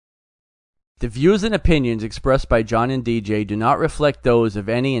The views and opinions expressed by John and DJ do not reflect those of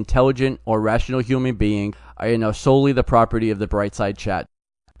any intelligent or rational human being and are solely the property of the Brightside Chat.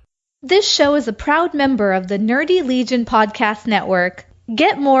 This show is a proud member of the Nerdy Legion Podcast Network.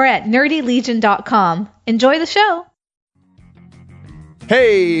 Get more at nerdylegion.com. Enjoy the show.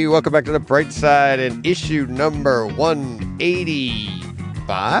 Hey, welcome back to the Bright Side and issue number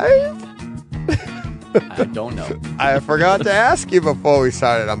 185? I don't know. I forgot to ask you before we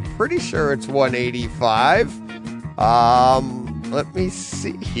started. I'm pretty sure it's 185. Let me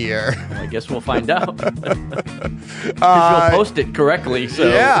see here. Well, I guess we'll find out. Because you'll post it correctly. So.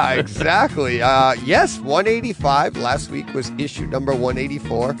 Yeah, exactly. Yes, 185. Last week was issue number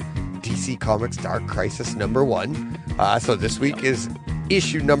 184. DC Comics Dark Crisis number 1. So this week is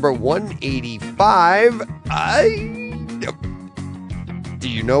issue number 185. Do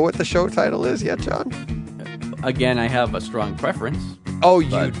you know what the show title is yet, John? Again, I have a strong preference. Oh,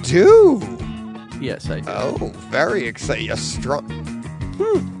 you do? Yes, I do. Oh, very exciting. A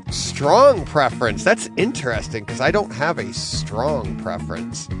strong preference. That's interesting because I don't have a strong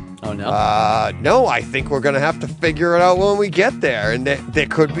preference. Oh, no? No, I think we're going to have to figure it out when we get there. And there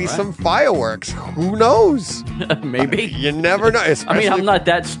could be some fireworks. Who knows? Maybe. You never know. I mean, I'm not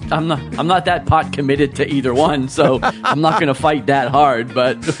that pot committed to either one, so I'm not going to fight that hard,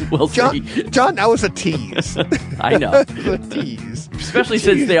 but we'll see. John, that was a tease. I know. That was a tease. Especially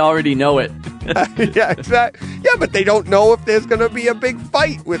since they already know it. Yeah, exactly. Yeah, but they don't know if there's going to be a big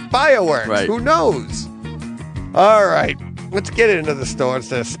fight with fireworks. Right. Who knows? All right. Let's get into the store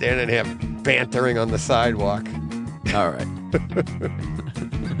instead of standing here bantering on the sidewalk. All right.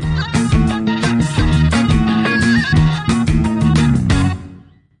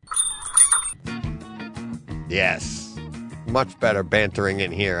 Yes. Much better bantering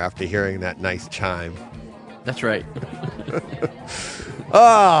in here after hearing that nice chime. That's right.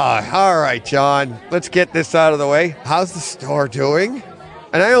 All right, John. Let's get this out of the way. How's the store doing?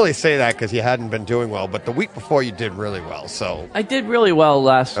 And I only say that because you hadn't been doing well, but the week before you did really well. So I did really well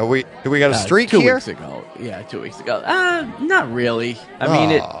last. Do we got a streak 2 here? 2 weeks ago. Yeah, 2 weeks ago. Not really. I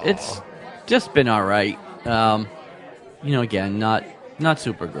mean, it's just been all right. Again, not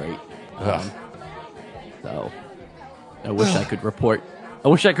super great. So I wish I could report. I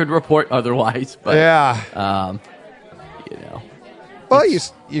wish I could report otherwise. But yeah. Well,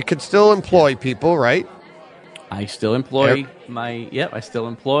 you could still employ people, right? I still employ I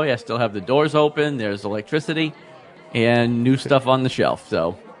still have the doors open. There's electricity and new stuff on the shelf.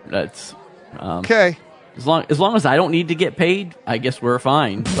 So that's okay. As long as I don't need to get paid, I guess we're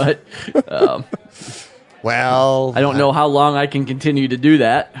fine. But well, I don't know how long I can continue to do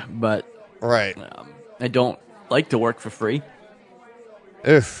that. But right, I don't like to work for free.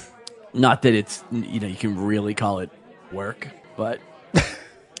 If not that it's you can really call it work, but.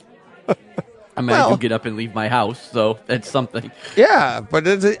 I mean, I do get up and leave my house, so that's something. Yeah, but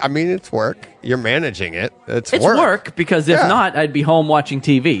it's work. You're managing it. It's work because if not, I'd be home watching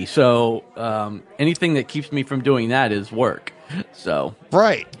TV. So anything that keeps me from doing that is work. So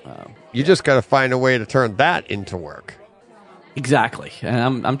right, you just got to find a way to turn that into work. Exactly,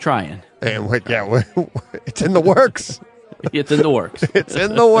 and I'm trying. And it's in the works. It's in the works. It's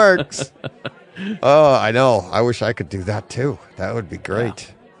in the works. Oh, I know. I wish I could do that too. That would be great.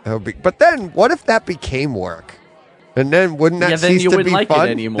 Yeah. But then, what if that became work? And then wouldn't that cease to be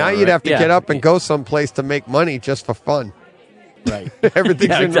fun? Now you'd have to get up and go someplace to make money just for fun. Right.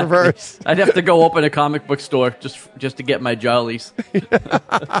 Everything's in reverse. I'd have to go open a comic book store just to get my jollies. You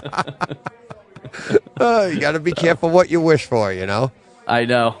got to be careful what you wish for, I know.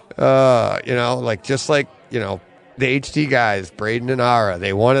 The HD guys, Braden and Ara,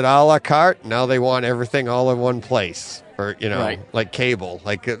 they wanted a la carte. Now they want everything all in one place. Or, like cable.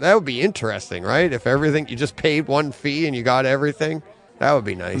 Like, that would be interesting, right? If everything, you just paid one fee and you got everything. That would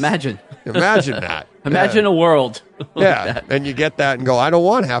be nice. Imagine that. Imagine a world. Yeah, and you get that and go, I don't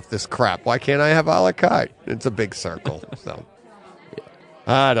want half this crap. Why can't I have a la carte? It's a big circle. So,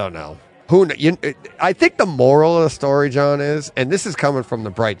 I don't know. I think the moral of the story, John, is, and this is coming from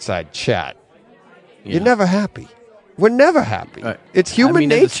the Bright Side Chat, you're never happy. We're never happy. It's human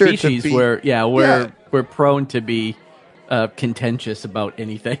nature as a species, to be. We're prone to be contentious about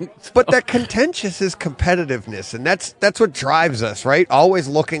anything. So. But that contentious is competitiveness, and that's what drives us, right? Always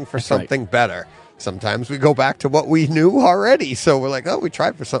looking for something better. Sometimes we go back to what we knew already, so we're like, we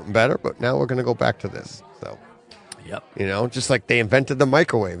tried for something better, but now we're going to go back to this. So, yep. Just like they invented the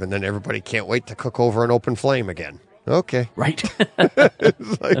microwave, and then everybody can't wait to cook over an open flame again. Okay. Right.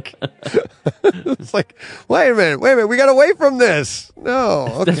 it's like, wait a minute, we got away from this. No.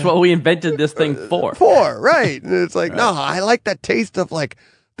 Okay. That's what we invented this thing for. Right. And it's like, no, I like that taste of like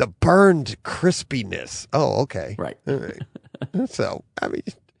the burned crispiness. Oh, okay. Right. All right. So, I mean,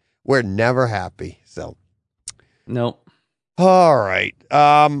 we're never happy. So, Nope. all right.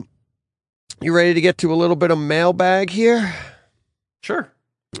 You ready to get to a little bit of mailbag here? Sure.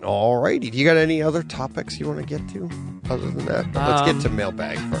 All righty. Do you got any other topics you want to get to other than that? Let's get to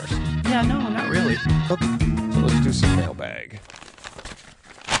mailbag first. Yeah, no, not really. Okay. So let's do some mailbag.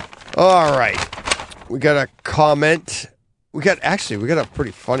 All right. We got a comment. We got a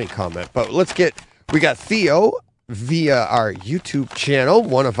pretty funny comment, but we got Theo via our YouTube channel,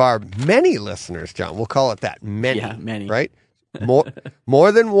 one of our many listeners, John. We'll call it that. Many. Yeah, many. Right?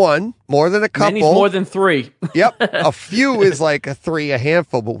 More than one, more than a couple. Many's more than three. Yep. A few is like a three, a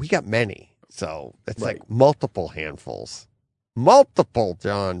handful, but we got many. So it's like multiple handfuls. Multiple,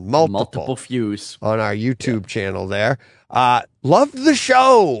 John. Multiple fews. On our YouTube channel there. Love the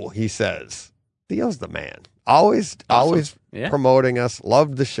show, he says. Theo's the man. Always promoting us.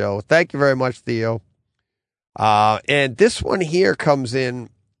 Loved the show. Thank you very much, Theo. And this one here comes in,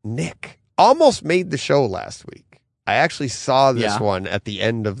 Nick. Almost made the show last week. I actually saw this one at the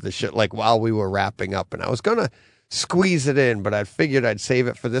end of the show, like while we were wrapping up, and I was going to squeeze it in, but I figured I'd save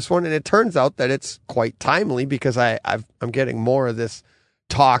it for this one. And it turns out that it's quite timely because I'm getting more of this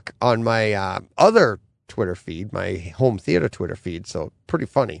talk on my other Twitter feed, my home theater Twitter feed. So pretty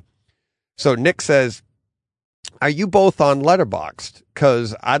funny. So Nick says, are you both on Letterboxd?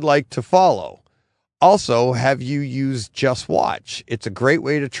 Because I'd like to follow. Also, have you used Just Watch? It's a great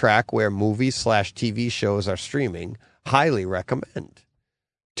way to track where movies/TV shows are streaming. Highly recommend.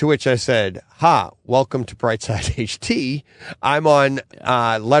 To which I said, welcome to Brightside HT. I'm on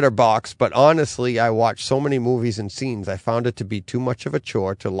Letterboxd, but honestly, I watch so many movies and scenes, I found it to be too much of a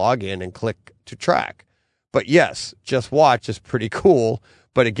chore to log in and click to track. But yes, Just Watch is pretty cool.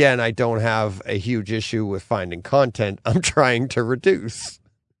 But again, I don't have a huge issue with finding content I'm trying to reduce.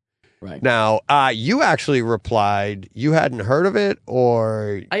 Right. Now, you actually replied you hadn't heard of it,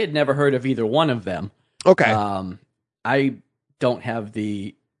 or... I had never heard of either one of them. Okay. I don't have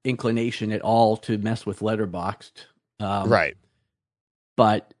the inclination at all to mess with Letterboxd. Right.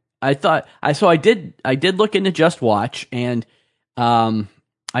 But I thought... I did look into Just Watch, and I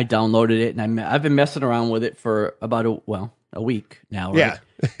downloaded it, and I've been messing around with it for about a week now, right?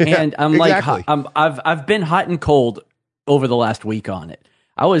 Yeah. And I'm exactly. I've been hot and cold over the last week on it.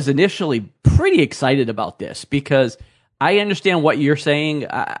 I was initially pretty excited about this because I understand what you're saying.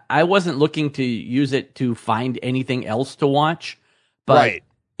 I wasn't looking to use it to find anything else to watch, but right.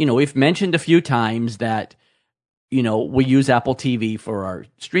 We've mentioned a few times that we use Apple TV for our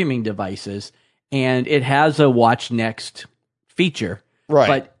streaming devices, and it has a Watch Next feature, right?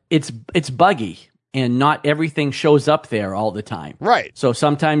 But it's buggy. And not everything shows up there all the time. Right. So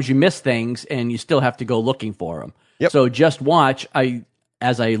sometimes you miss things and you still have to go looking for them. Yep. So Just Watch,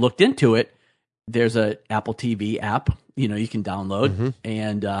 as I looked into it, there's a Apple TV app, you can download. Mm-hmm.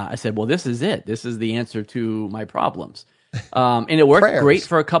 And I said, well, this is it. This is the answer to my problems. And it worked great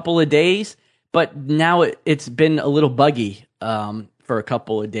for a couple of days, but now it's been a little buggy for a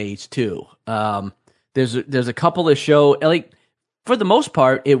couple of days too. There's a couple of shows, like for the most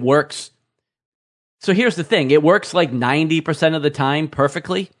part, it works. So here's the thing. It works like 90% of the time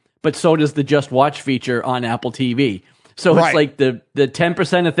perfectly, but so does the Just Watch feature on Apple TV. So It's like the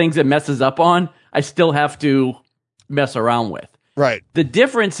 10% of things it messes up on, I still have to mess around with. Right. The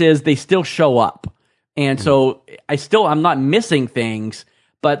difference is they still show up. And so I'm not missing things,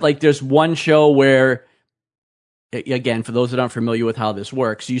 but like there's one show where, again, for those that aren't familiar with how this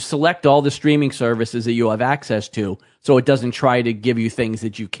works, you select all the streaming services that you have access to so it doesn't try to give you things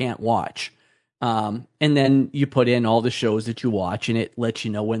that you can't watch. And then you put in all the shows that you watch, and it lets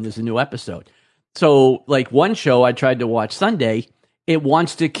you know when there's a new episode. So, like one show I tried to watch Sunday, it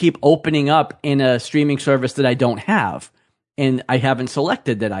wants to keep opening up in a streaming service that I don't have, and I haven't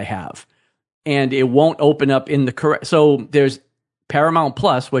selected that I have. And it won't open up in the correct... So, there's Paramount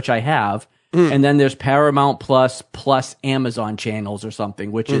Plus, which I have, and then there's Paramount Plus Amazon channels or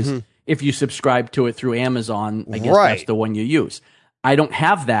something, which is, if you subscribe to it through Amazon, I guess that's the one you use. I don't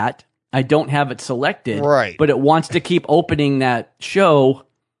have that. I don't have it selected, but it wants to keep opening that show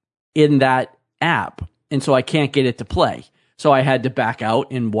in that app, and so I can't get it to play. So I had to back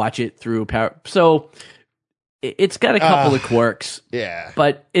out and watch it through So it's got a couple of quirks. Yeah.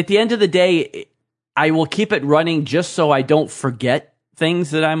 But at the end of the day, I will keep it running just so I don't forget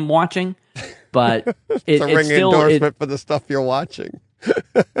things that I'm watching. But it's a ring endorsement for the stuff you're watching.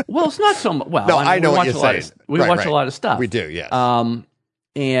 Well, it's not so much. Well, no, I know what you're saying. We watch a lot of stuff. We do, yes.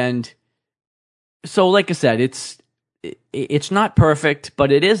 And so, like I said, it's not perfect,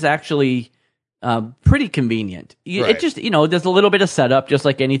 but it is actually pretty convenient. Right. It just, there's a little bit of setup, just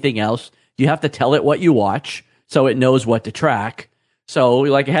like anything else. You have to tell it what you watch so it knows what to track. So,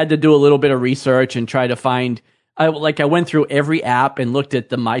 like, I had to do a little bit of research and try to find. I went through every app and looked at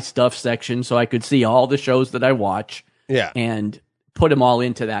the My Stuff section so I could see all the shows that I watch. Yeah. And put them all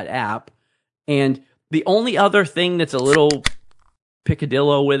into that app. And the only other thing that's a little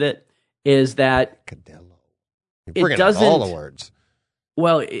picadillo with it is that You're bringing out all the words.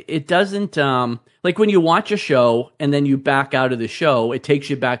 Well, it doesn't, like when you watch a show and then you back out of the show, it takes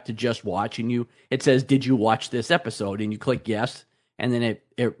you back to just watching you. It says, did you watch this episode? And you click yes, and then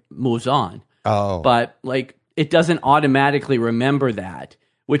it moves on. Oh. But like, it doesn't automatically remember that,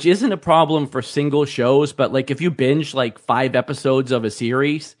 which isn't a problem for single shows. But like, if you binge like 5 episodes of a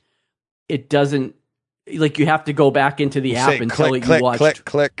series, it doesn't, like, you have to go back into the app and tell it you watched.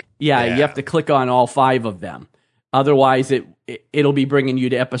 Click. Yeah, you have to click on all 5 of them. Otherwise, it'll be bringing you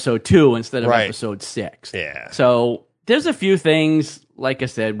to episode 2 instead of episode 6. Yeah. So there's a few things, like I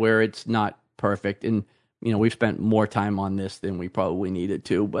said, where it's not perfect, and we've spent more time on this than we probably needed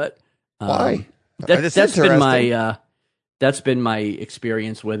to. But why? That's been my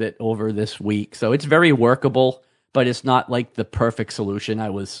experience with it over this week. So it's very workable, but it's not like the perfect solution I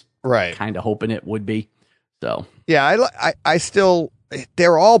was kind of hoping it would be. So yeah, I still,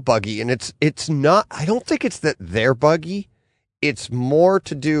 they're all buggy, and it's not. I don't think it's that they're buggy. It's more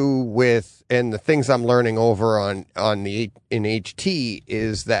to do with, and the things I'm learning over in HT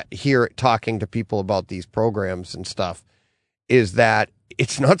is that here talking to people about these programs and stuff is that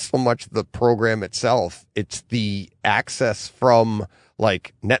it's not so much the program itself, it's the access from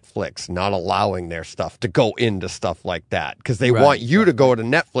like Netflix not allowing their stuff to go into stuff like that because they want you to go to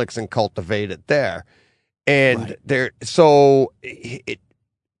Netflix and cultivate it there. And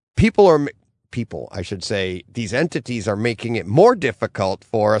people, I should say, these entities are making it more difficult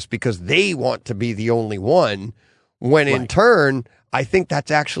for us because they want to be the only one, when in turn, I think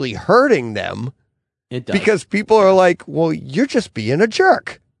that's actually hurting them. It does. Because people are like, well, you're just being a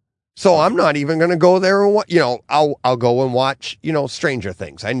jerk. So I'm not even going to go there and I'll go and watch, Stranger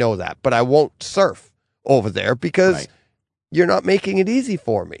Things. I know that, but I won't surf over there because you're not making it easy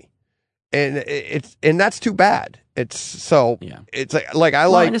for me. And that's too bad. It's and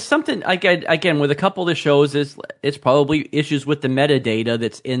it's something again with a couple of the shows it's probably issues with the metadata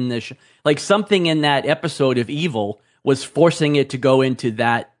that's in the like something in that episode of Evil was forcing it to go into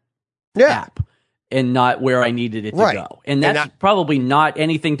that app and not where I needed it to go. And that's probably not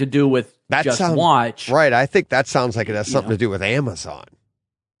anything to do with watch. Right. I think that sounds like it has something to do with Amazon.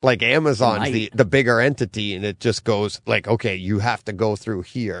 Like Amazon's the bigger entity, and it just goes like, okay, you have to go through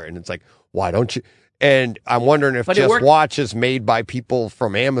here. And it's like, why don't you? And I'm wondering if Just Watch is made by people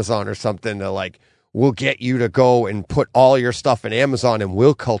from Amazon or something to like, we'll get you to go and put all your stuff in Amazon and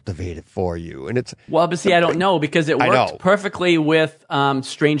we'll cultivate it for you. And it's but see, I don't know because it worked perfectly with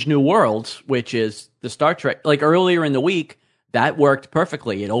Strange New Worlds, which is the Star Trek. Like earlier in the week, that worked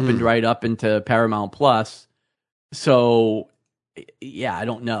perfectly. It opened right up into Paramount Plus. So yeah, I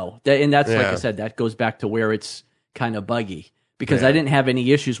don't know. And that's like I said, that goes back to where it's kind of buggy. Because I didn't have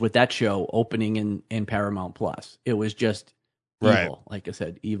any issues with that show opening in Paramount Plus. It was just Evil, like I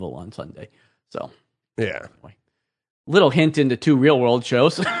said, Evil on Sunday. So anyway, little hint into 2 real world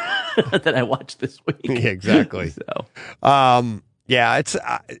shows that I watched this week. Yeah, exactly. So it's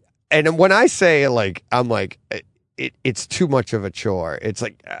and when I say like I'm like it's too much of a chore. It's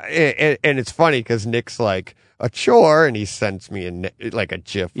like and it's funny because Nick's like a chore, and he sends me a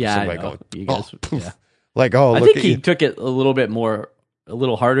GIF. Yeah, somebody going, you guys. Yeah. Like, I think he took it a little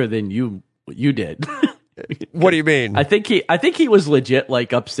harder than you did. What do you mean? I think he was legit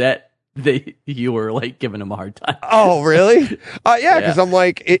like upset that you were like giving him a hard time. Oh, really? Yeah, because I'm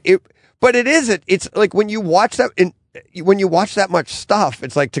like but it isn't. It's like when you watch that much stuff,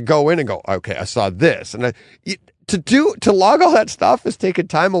 it's like to go in and go, okay, I saw this, and to log all that stuff is taking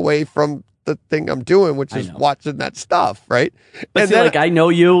time away from the thing I'm doing, which is watching that stuff, right? But see, like I know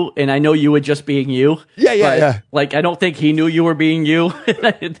you, and I know you were just being you. Yeah. Like I don't think he knew you were being you.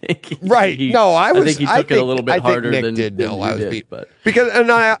 I think he took it a little bit harder Nick than did know you I was did. But because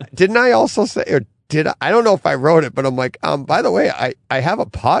didn't I also say, or did I don't know if I wrote it, but I'm like, by the way, I have a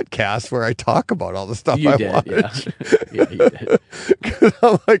podcast where I talk about all the stuff I watch. Yeah, you did.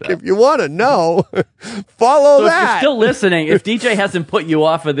 I'm like, if you want to know, follow that. If you're still listening, if DJ hasn't put you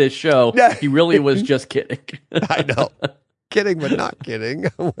off of this show, he really was just kidding. I know. Kidding, but not kidding.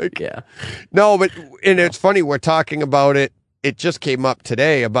 I'm like, no, and it's funny, we're talking about it. It just came up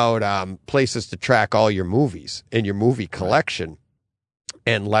today about places to track all your movies in your movie collection.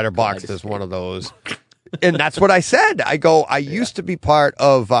 And Letterboxd is one of those. And that's what I said. I go, I used to be part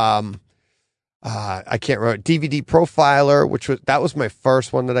of I can't remember, DVD Profiler, that was my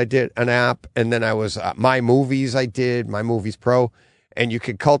first one that I did, an app. And then I was, My Movies I did, My Movies Pro. And you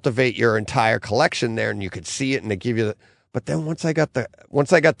could cultivate your entire collection there and you could see it and they give you but then once I got the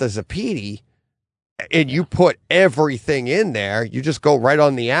Zapiti and you put everything in there, you just go right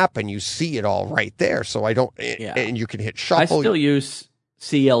on the app and you see it all right there. So and you can hit shuffle. I still use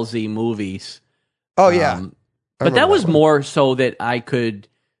CLZ Movies. Oh yeah. But that was more so that I could,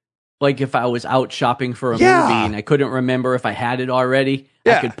 like, if I was out shopping for a movie and I couldn't remember if I had it already,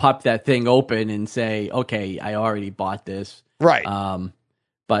 I could pop that thing open and say, okay, I already bought this. Right.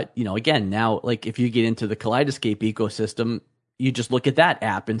 But, again, now, like, if you get into the Kaleidoscape ecosystem, you just look at that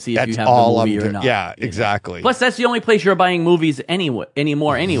app and see if you have the movie or not. Yeah, exactly. Plus, that's the only place you're buying movies anymore.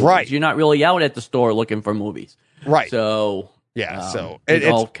 Right. You're not really out at the store looking for movies. Right. So, so it's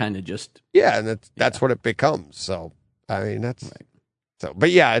all kind of just... Yeah, and that's what it becomes. So, I mean, that's... Right. So,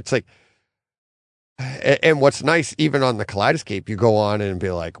 but yeah, it's like... And what's nice, even on the Kaleidoscape, you go on and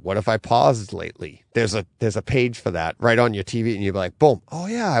be like, what if I paused lately? There's a page for that right on your TV, and you're like, boom, oh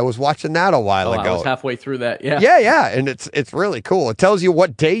yeah, I was watching that a while ago. I was halfway through that, yeah. Yeah, and it's really cool. It tells you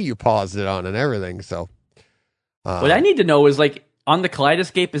what day you paused it on and everything, so. What I need to know is, like, on the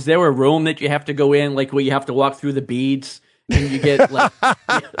Kaleidoscape, is there a room that you have to go in, like, where you have to walk through the beads? And you get like,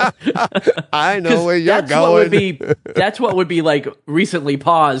 I know where you're going. That's what would be like recently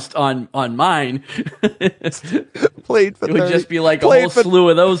paused on mine. Played for it would just be like a whole slew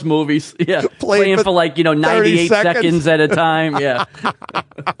of those movies. Yeah, playing for like 98 seconds at a time. Yeah,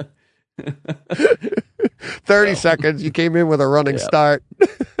 30 seconds. You came in with a running start.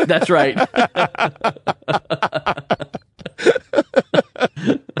 That's right.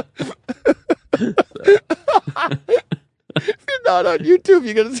 If you're not on YouTube,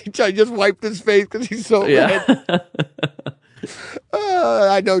 you're going to see John just wipe his face because he's so red.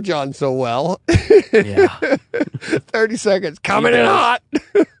 I know John so well. 30 seconds. Coming in hot.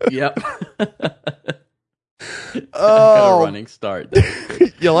 Yep. Got a running start.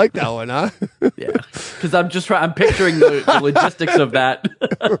 You like that one, huh? Yeah. Because I'm picturing the logistics of that.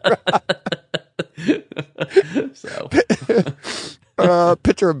 So.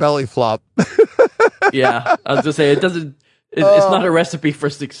 Picture a belly flop. Yeah. I was just saying, it's not a recipe for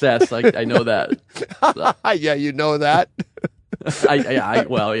success. I know that. So. Yeah, you know that.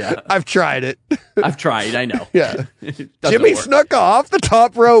 Well, yeah. I've tried it. I've tried, I know. Yeah. Jimmy Snuka off the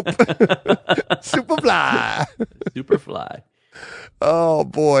top rope. Superfly. Superfly. Oh,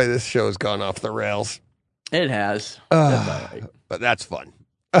 boy, this show's gone off the rails. It has. That's all right. But that's fun.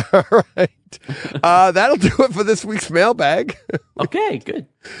 All right. That'll do it for this week's mailbag. Okay, good.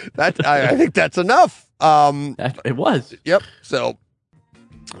 I think that's enough. It was. Yep. So,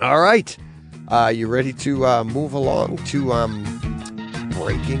 all right. You ready to move along to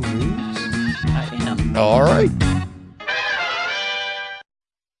breaking news? I am. All right.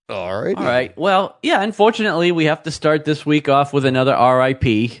 All right. All right. Well, yeah, unfortunately, we have to start this week off with another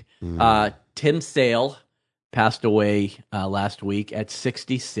RIP. Tim Sale passed away last week at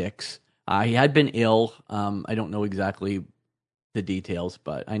 66. He had been ill. I don't know exactly the details,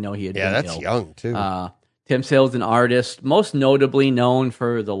 but I know he had been ill. Yeah, that's young, too. Tim Sale's an artist, most notably known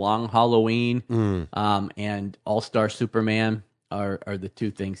for The Long Halloween and All-Star Superman are the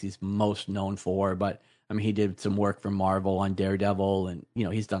two things he's most known for. But, I mean, he did some work for Marvel on Daredevil, and,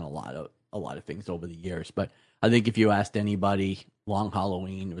 he's done a lot of things over the years. But I think if you asked anybody, Long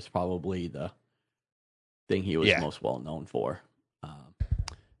Halloween was probably the thing he was most well known for.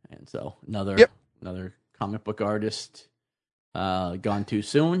 And so another comic book artist gone too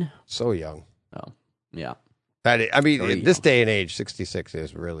soon. So young. So yeah. In this day and age, 66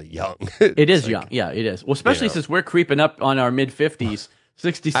 is really young. It is young. Yeah, it is. Well, especially since we're creeping up on our mid-50s.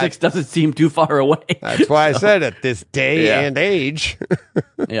 66 doesn't seem too far away. That's why I said at this day and age.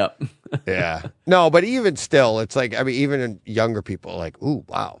 Yep. Yeah. No, but even still, it's like, even younger people are like, ooh,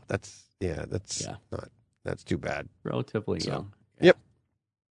 wow, that's too bad. Relatively young. Yep.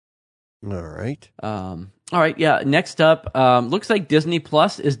 All right. All right. Yeah. Next up, looks like Disney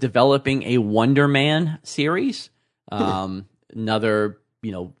Plus is developing a Wonder Man series. Another,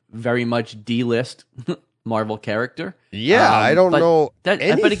 very much D-list Marvel character. Yeah, I don't know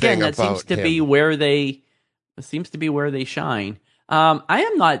anything but again, that about seems to him. be where they shine. I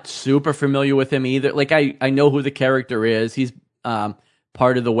am not super familiar with him either. Like I know who the character is. He's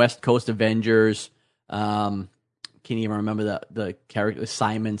part of the West Coast Avengers. Can't even remember the character.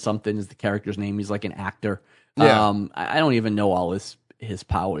 Simon something is the character's name. He's like an actor. Yeah. I don't even know all his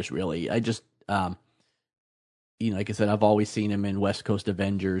powers really. I just like I said, I've always seen him in West Coast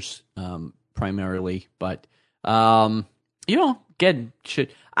Avengers primarily, but again,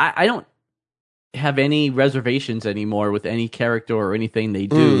 I don't. have any reservations anymore with any character or anything they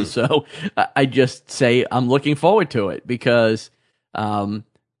do. So I just say I'm looking forward to it because, as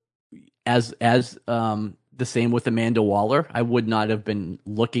the same with Amanda Waller, I would not have been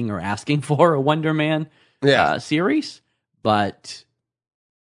looking or asking for a Wonder Man series, but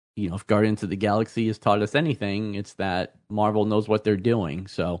if Guardians of the Galaxy has taught us anything, it's that Marvel knows what they're doing.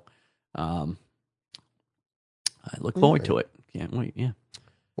 So I look forward to it. Can't wait. Yeah.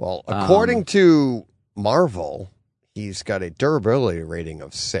 Well, according to Marvel, he's got a durability rating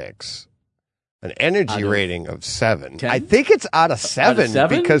of 6, an energy rating of 7. 10? I think it's out of 7,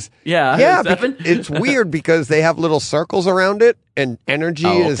 because it's weird because they have little circles around it, and energy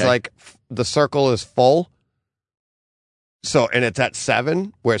is like the circle is full. So, and it's at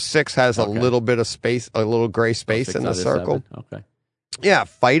 7, where 6 has a little bit of space, a little gray space in the circle. 7. Okay. Yeah,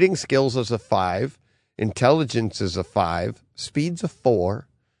 fighting skills is a 5, intelligence is a 5, speed's a 4,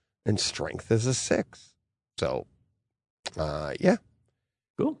 and strength is a 6. So, yeah.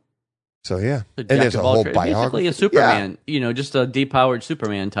 Cool. So, yeah. And there's a whole biography. Basically a Superman, just a depowered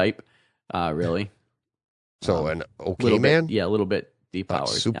Superman type, really. So, an okay man? A little bit depowered. Not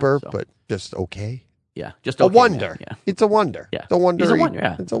super, but just okay. Yeah, just a okay, wonder. Man, yeah. It's a wonder. Yeah. It's a wonder. He's a wonder,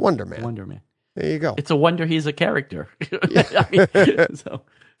 yeah. It's a wonder man. Wonder Man. There you go. It's a wonder he's a character. So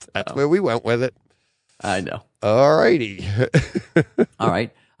that's where we went with it. I know. All righty. All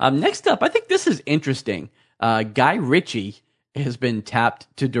right. Next up, I think this is interesting. Guy Ritchie has been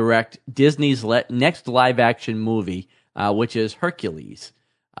tapped to direct Disney's next live-action movie, which is Hercules.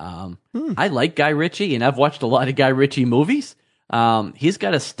 I like Guy Ritchie, and I've watched a lot of Guy Ritchie movies. He's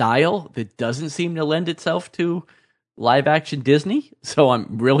got a style that doesn't seem to lend itself to live-action Disney, so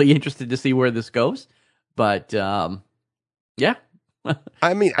I'm really interested to see where this goes. But, yeah.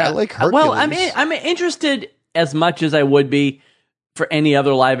 I mean, I like Hercules. Well, I'm interested as much as I would be for any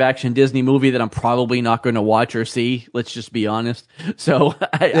other live-action Disney movie that I'm probably not going to watch or see. Let's just be honest. So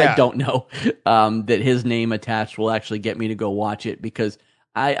I don't know that his name attached will actually get me to go watch it, because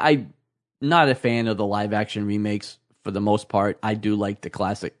I'm not a fan of the live-action remakes for the most part. I do like the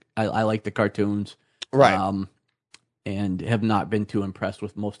classic. I like the cartoons. Right. And have not been too impressed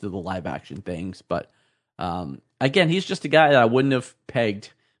with most of the live-action things. But again, he's just a guy that I wouldn't have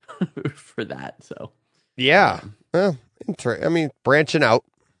pegged for that. So yeah. Well, branching out.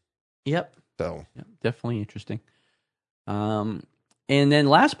 Yep. So definitely interesting. And then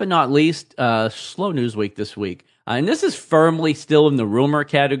last but not least, slow news week this week. And this is firmly still in the rumor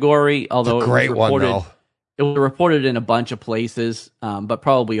category, although it's a great one, though. It was reported in a bunch of places, but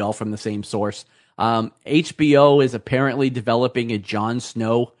probably all from the same source. HBO is apparently developing a Jon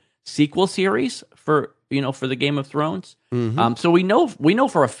Snow sequel series for the Game of Thrones. Mm-hmm. So we know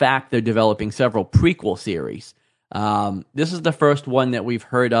for a fact they're developing several prequel series. This is the first one that we've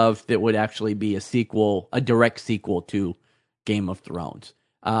heard of that would actually be a direct sequel to Game of Thrones.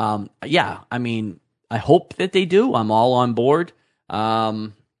 I hope that they do. I'm all on board.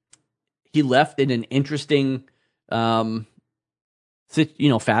 He left in an interesting, fashion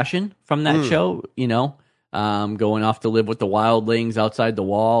from that show, going off to live with the wildlings outside the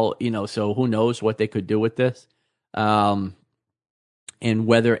wall, so who knows what they could do with this. And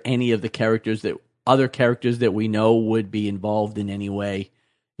whether any of the other characters that we know would be involved in any way,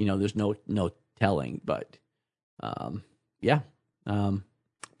 there's no telling, but, I'm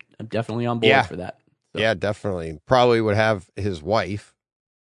definitely on board for that. So. Yeah, definitely. Probably would have his wife,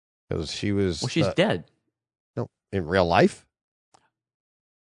 because she was... Well, she's dead. No, in real life?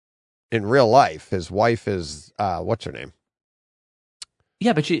 In real life, his wife is... what's her name?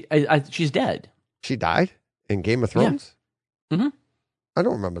 Yeah, but she's dead. She died in Game of Thrones? Yeah. Mm-hmm. I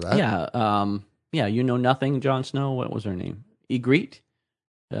don't remember that. Yeah. You know nothing, Jon Snow. What was her name? Ygritte?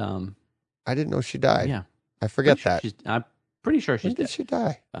 I didn't know she died. Yeah. I forget that. I'm pretty sure she's dead. When did she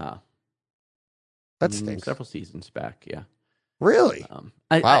die? That stinks. Several seasons back, yeah. Really?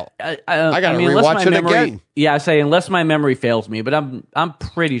 Wow. I gotta rewatch it again. Yeah, I say unless my memory fails me, but I'm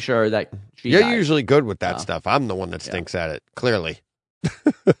pretty sure that You're died. usually good with that stuff. I'm the one that stinks at it, clearly.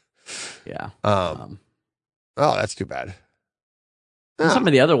 Yeah. Oh, that's too bad. Some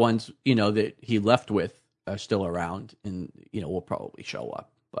of the other ones, that he left with are still around and, will probably show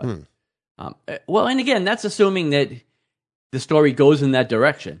up. But, and again, that's assuming that the story goes in that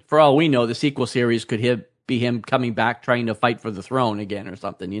direction. For all we know, the sequel series could be him coming back trying to fight for the throne again or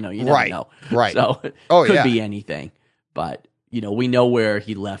something. You never know. Right. So it could be anything. But, we know where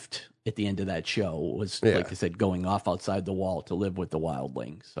he left at the end of that show was, like I said, going off outside the wall to live with the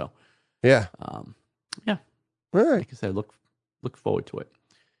wildlings. So, yeah. yeah. All right. Like I said, look forward to it.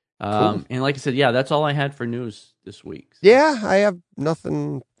 Cool. And like I said, yeah, that's all I had for news this week. Yeah, I have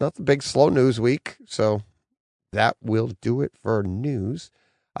nothing big slow news week, so that will do it for news.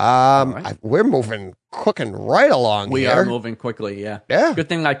 Right. We're cooking right along We here. are moving quickly, yeah. Yeah. Good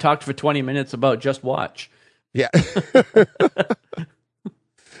thing I talked for 20 minutes about Just Watch. Yeah.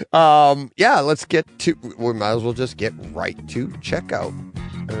 Yeah, let's we might as well just get right to checkout.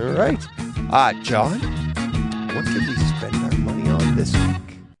 All right. John, what did we spend our money on this week?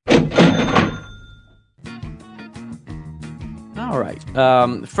 All right.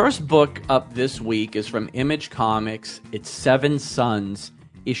 First book up this week is from Image Comics. It's Seven Sons,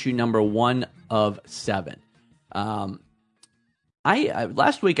 issue number 1 of 7. Last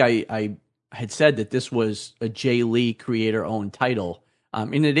week I had said that this was a Jay Lee creator-owned title,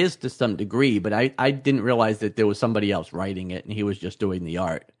 and it is to some degree, but I didn't realize that there was somebody else writing it, and he was just doing the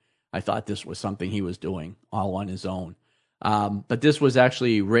art. I thought this was something he was doing all on his own. But this was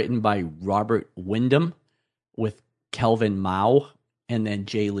actually written by Robert Wyndham with Kelvin Mao, and then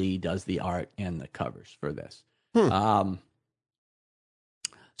Jay Lee does the art and the covers for this. So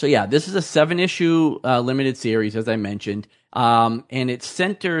yeah, this is a 7-issue limited series, as I mentioned, and it's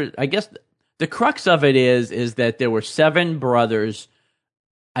centered. I guess the crux of it is that there were 7 brothers,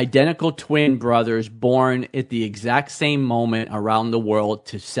 identical twin brothers, born at the exact same moment around the world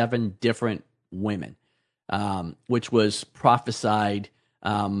to 7 different women, which was prophesied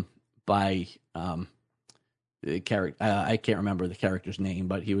by the character. I can't remember the character's name,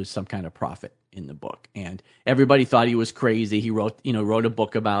 but he was some kind of prophet in the book, and everybody thought he was crazy. He wrote a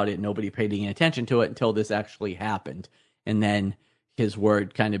book about it. Nobody paid any attention to it until this actually happened, and then his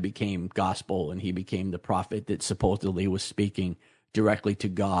word kind of became gospel, and he became the prophet that supposedly was speaking directly to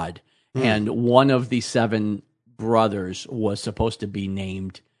God. And one of the 7 brothers was supposed to be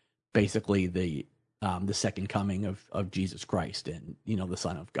named basically the second coming of Jesus Christ, and the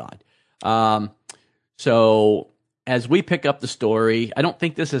Son of God. So as we pick up the story, I don't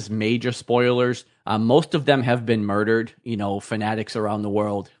think this is major spoilers. Most of them have been murdered. Fanatics around the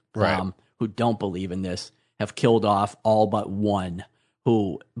world who don't believe in this have killed off all but one,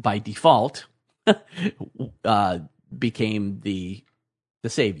 who by default became the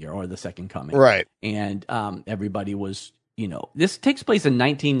savior or the second coming. Right. And everybody was, this takes place in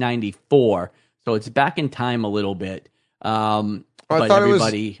 1994, so it's back in time a little bit. I but thought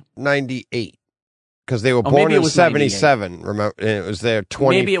everybody, it was 98. Because they were maybe born it in was 77. Remember, it was their 21st.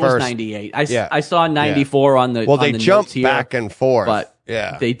 maybe it was 98. I saw 94 on the. Well, on they the jumped notes here, back and forth. but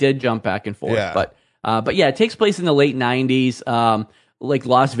they did jump back and forth. But yeah, it takes place in the late 90s. Like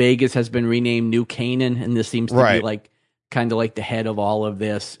Las Vegas has been renamed New Canaan, and this seems to be like kind of like the head of all of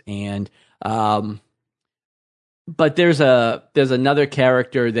this. And but there's another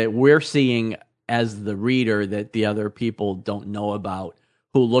character that we're seeing as the reader that the other people don't know about,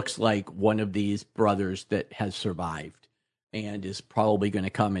 who looks like one of these brothers that has survived and is probably going to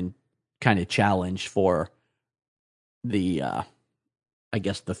come and kind of challenge for the, I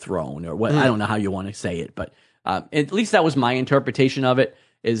guess, the throne or what. I don't know how you want to say it, but at least that was my interpretation of it,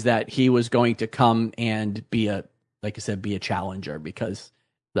 is that he was going to come and be like I said, be a challenger, because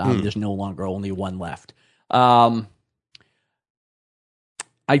there's no longer only one left.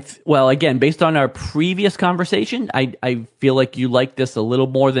 Well, again, based on our previous conversation, I feel like you liked this a little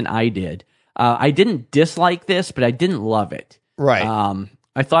more than I did. I didn't dislike this, but I didn't love it. Right.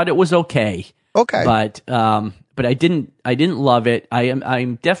 I thought it was okay. Okay. But I didn't love it.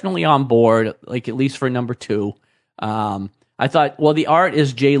 I'm definitely on board, like at least for number 2. I thought, well, the art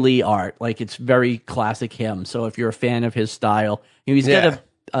is Jay Lee art, like it's very classic him. So if you're a fan of his style, he's got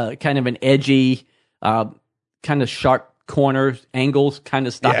a kind of an edgy, kind of sharp corners, angles kind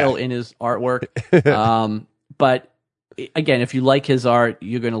of style in his artwork. But again, if you like his art,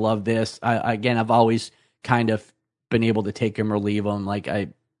 you're going to love this. I've always kind of been able to take him or leave him. Like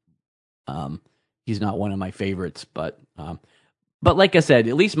he's not one of my favorites, but like I said,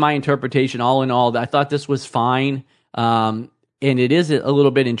 at least my interpretation, all in all, I thought this was fine. And it is a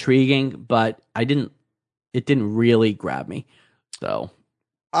little bit intriguing, but it didn't really grab me. So,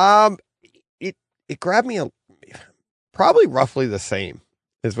 it grabbed me probably roughly the same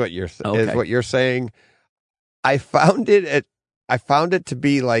is what you're saying. I found it to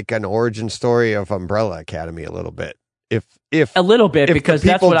be like an origin story of Umbrella Academy a little bit. If a little bit, because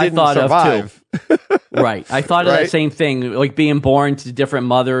that's what I thought of too. Right. I thought of that same thing, like being born to different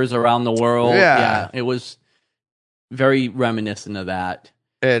mothers around the world. Yeah. It was very reminiscent of that.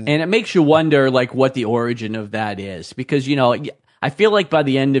 And it makes you wonder, like, what the origin of that is. Because, I feel like by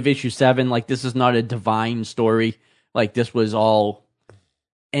the end of issue 7, like, this is not a divine story. Like, this was all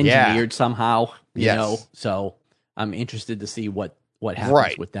engineered somehow, you know? So I'm interested to see what what happens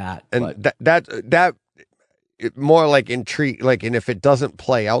Right. with that. And But that more like intrigue, like, and if it doesn't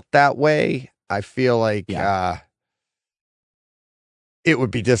play out that way, I feel like it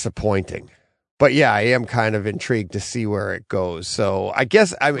would be disappointing. But yeah, I am kind of intrigued to see where it goes. So I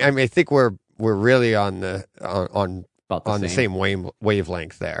guess I mean I think we're really on the the same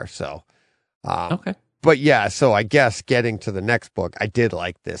wavelength there. So okay. But yeah, so I guess getting to the next book, I did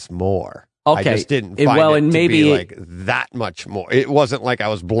like this more. Okay. I just didn't find it and to maybe be like that much more. It wasn't like I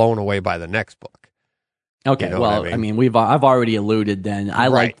was blown away by the next book. Okay, You know well, what I mean, I've already alluded. Then I Right.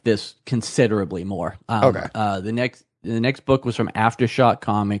 liked this considerably more. Okay. The next book was from Aftershock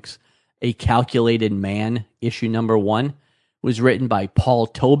Comics, A Calculated Man, issue number 1, was written by Paul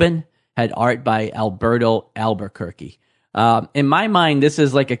Tobin, had art by Alberto Albuquerque. In my mind, this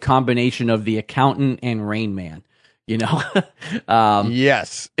is like a combination of The Accountant and Rain Man. You know,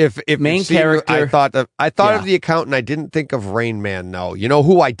 Yes. If main you've seen it, character- I thought Yeah. of The Accountant. I didn't think of Rain Man. No, you know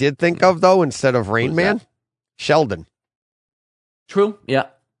who I did think of though instead of Rain Who's Man? that? Sheldon. True. Yeah.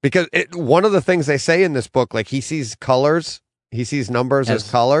 Because one of the things they say in this book, like he sees colors, he sees numbers as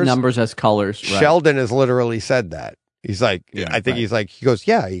colors. Numbers as colors. Right. Sheldon has literally said that. He's like, Yeah, I think right. he's like, he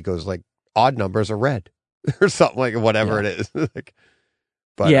goes, like odd numbers are red or something like whatever it is. Like,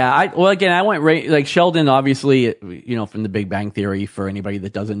 but yeah, I went like Sheldon, obviously, you know, from the Big Bang Theory, for anybody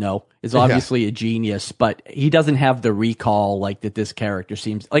that doesn't know, is obviously a genius, but he doesn't have the recall like that this character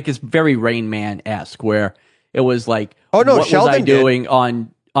seems like. It's very Rain Man-esque, where it was like, Oh, no, what Sheldon was I did. doing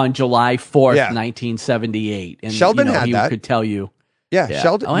on July 4th, Yeah. 1978? And Sheldon you know, had he that. could tell you. Yeah, Yeah.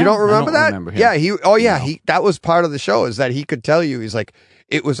 Sheldon. Oh, You don't I remember don't that? remember him. Yeah, No. that was part of the show, is that he could tell you. He's like,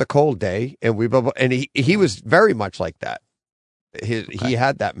 it was a cold day, and he was very much like that. He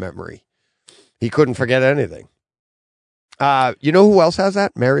had that memory. He couldn't forget anything. You know who else has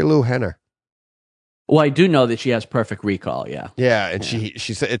that? Mary Lou Henner. Well, I do know that she has perfect recall. Yeah. Yeah, and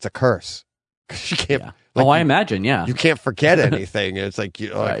she said it's a curse. She can't. Yeah. Like, I imagine. Yeah. you can't forget anything. It's like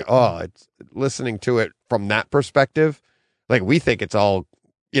Right. it's listening to it from that perspective. Like we think it's all,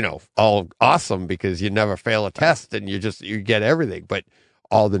 all awesome because you never fail a test and you get everything, but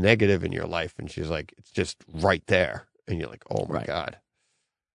all the negative in your life. And she's like, it's just right there, and you're like, oh my God.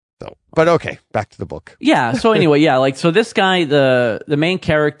 So, but okay, back to the book. Yeah. So anyway, so this guy, the main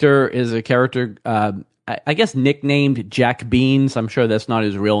character is a character, I guess nicknamed Jack Beans. I'm sure that's not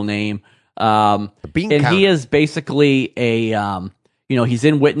his real name. Bean and counter. he is basically he's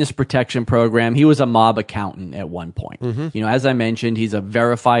in witness protection program. He was a mob accountant at one point. Mm-hmm. As I mentioned, he's a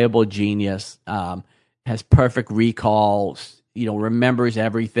verifiable genius, has perfect recall, remembers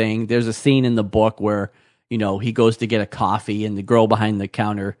everything. There's a scene in the book where, he goes to get a coffee and the girl behind the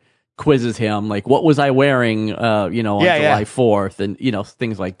counter quizzes him, like, what was I wearing, on July 4th, and,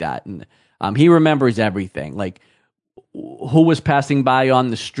 things like that. And he remembers everything, like who was passing by on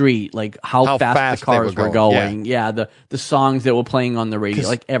the street, like how fast the cars were going. Yeah, the songs that were playing on the radio,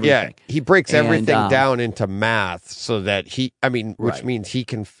 like everything. Yeah, he breaks everything And, down into math so that which means he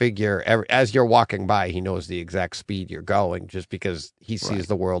can figure, as you're walking by, he knows the exact speed you're going just because he sees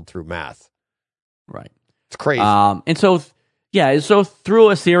the world through math. Right. It's crazy. And so through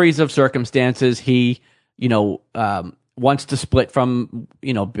a series of circumstances, he, wants to split from,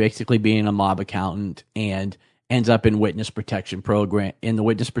 basically being a mob accountant and ends up in the witness protection program.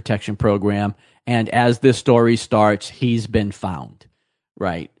 And as this story starts, he's been found,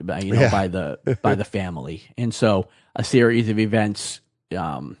 right? By the family. And so a series of events,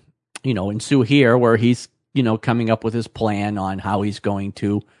 ensue here where he's, coming up with his plan on how he's going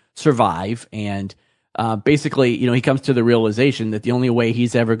to survive. And basically, he comes to the realization that the only way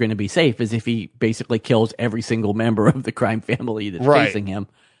he's ever going to be safe is if he basically kills every single member of the crime family that's facing him,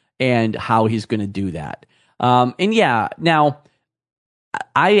 and how he's going to do that. Now,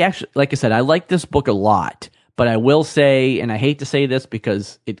 I actually, like I said, I like this book a lot, but I will say, and I hate to say this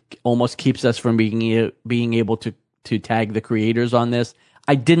because it almost keeps us from being able to tag the creators on this.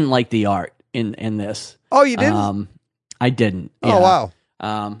 I didn't like the art in this. Oh, you didn't? I didn't. Oh, wow.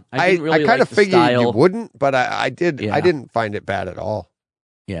 I didn't really kind like of the figured style. you wouldn't, but I did. Yeah. I didn't find it bad at all.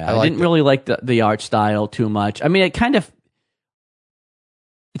 Yeah, I didn't really like the art style too much. I mean, it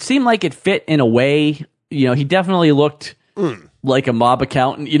seemed like it fit in a way. He definitely looked like a mob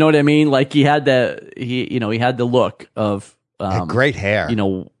accountant. You know what I mean? Like he had the look of Had great hair.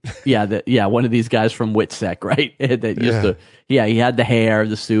 One of these guys from Witsec, right? That used to, he had the hair,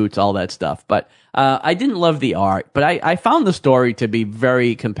 the suits, all that stuff. But I didn't love the art, but I found the story to be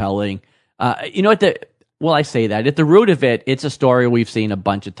very compelling. I say that at the root of it, it's a story we've seen a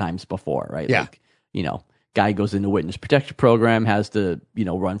bunch of times before, right? Yeah. Like, guy goes into witness protection program, has to,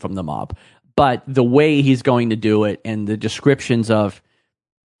 run from the mob. but the way he's going to do it and the descriptions of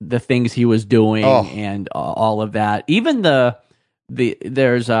the things he was doing and all of that, even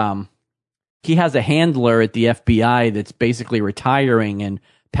there's he has a handler at the FBI that's basically retiring and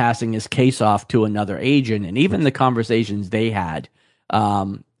passing his case off to another agent, and even the conversations they had,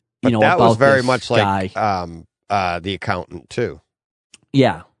 But that about was very this much guy. like The Accountant too.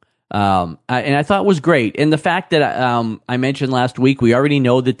 Yeah. And I thought it was great. And the fact that I mentioned last week, we already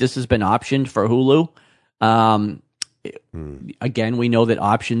know that this has been optioned for Hulu. Again, we know that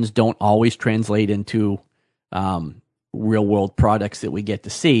options don't always translate into real world products that we get to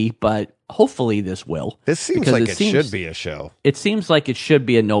see, but hopefully this will. This seems like it should be a show. It seems like it should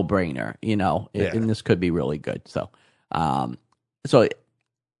be a no-brainer, and this could be really good. So,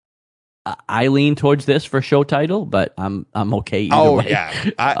 I lean towards this for show title, but I'm okay either way.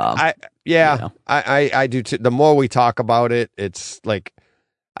 Yeah, I do too. The more we talk about it, it's like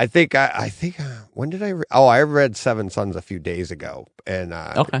I think when did I? I read Seven Sons a few days ago, and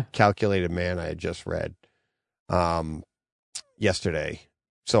Calculated Man I had just read yesterday.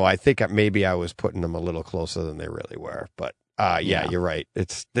 So I think maybe I was putting them a little closer than they really were. But you're right.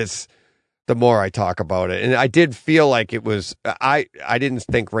 It's this. The more I talk about it, and I did feel like it was, I didn't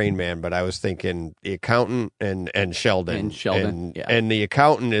think Rain Man, but I was thinking The Accountant and Sheldon. And The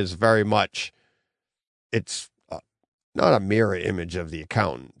Accountant is very much, it's not a mirror image of The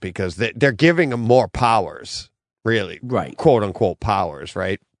Accountant, because they're giving him more powers, really, right? Quote unquote powers,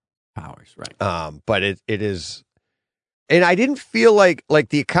 right? Powers, right? But it is, and I didn't feel like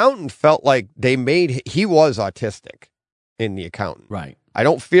The Accountant felt like he was autistic in The Accountant, right? I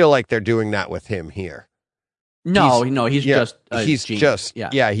don't feel like they're doing that with him here. He's just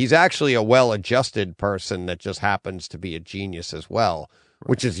he's actually a well-adjusted person that just happens to be a genius as well,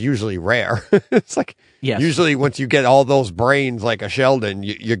 which is usually rare. It's like usually once you get all those brains like a Sheldon,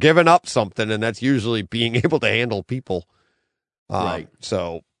 you're giving up something, and that's usually being able to handle people. Right.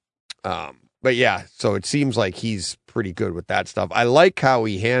 So, but yeah, so it seems like he's pretty good with that stuff. I like how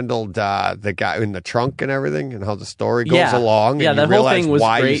he handled the guy in the trunk and everything, and how the story goes along. Yeah, and that you whole realize thing was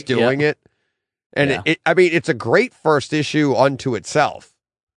why great. he's doing it. And it's a great first issue unto itself,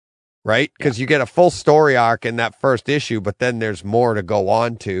 right? Because you get a full story arc in that first issue, but then there's more to go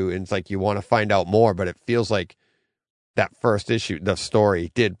on to, and it's like you want to find out more. But it feels like that first issue, the story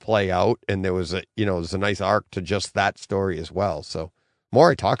did play out, and there was a nice arc to just that story as well. So. More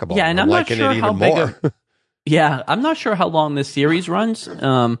I talk about it, and I'm not liking sure it even how more. I'm not sure how long this series runs.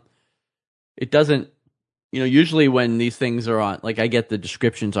 It doesn't, usually when these things are on, like I get the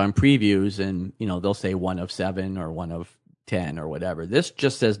descriptions on previews, and they'll say 1 of 7 or 1 of 10 or whatever. This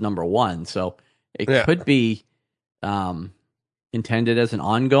just says number 1, so it could be intended as an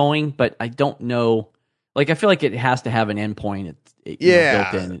ongoing, but I don't know. Like I feel like it has to have an endpoint,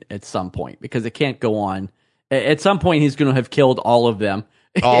 built in at some point, because it can't go on. At some point, he's going to have killed all of them,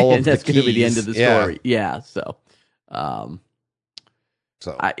 and that's going to be the end of the story. Yeah. So,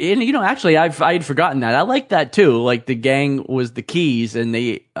 actually, I had forgotten that. I like that too. Like the gang was the keys, and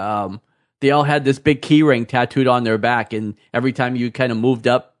they all had this big key ring tattooed on their back, and every time you kind of moved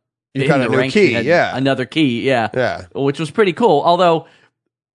up, you got a new key. Another key. Yeah. Which was pretty cool. Although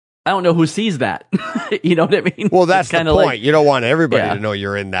I don't know who sees that. You know what I mean? Well, that's the point. Like, you don't want everybody to know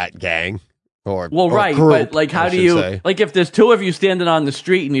you're in that gang. Right, group, but like, how do you say. Like if there's 2 of you standing on the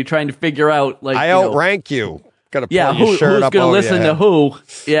street and you're trying to figure out, like, I outrank you. Got to pull your who's shirt up. Who's going to listen to who?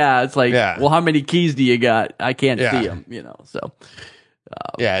 Yeah, it's like, well, how many keys do you got? I can't see them. So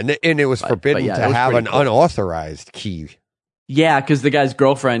and it was forbidden to have an unauthorized key. Yeah, because the guy's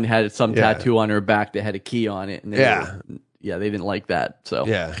girlfriend had some tattoo on her back that had a key on it, and they didn't like that. So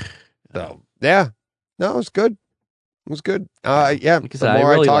no, it was good. It was good. The more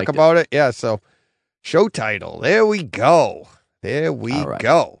really I talk about it. So show title. There we go.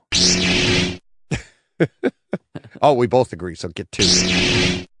 Go. Oh, we both agree. So get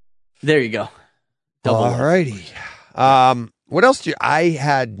 2. There you go. All righty. What else I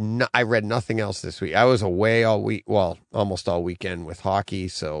read nothing else this week. I was away all week. Well, almost all weekend with hockey.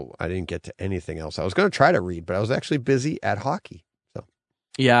 So I didn't get to anything else. I was going to try to read, but I was actually busy at hockey. So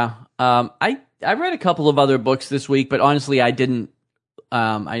yeah. I read a couple of other books this week, but honestly, I didn't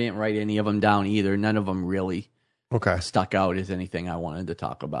write any of them down either. None of them really stuck out as anything I wanted to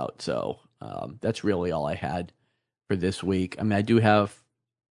talk about. So that's really all I had for this week. I mean, I do have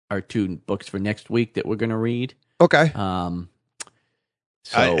our 2 books for next week that we're going to read. Okay.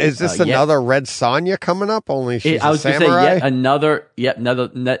 So is this another Red Sonja coming up? Only she's I was a samurai? Say another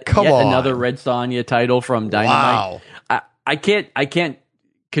Red Sonja title from Dynamite. Wow. I can't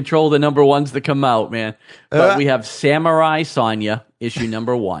control the number 1s that come out, man. But we have Samurai Sonya issue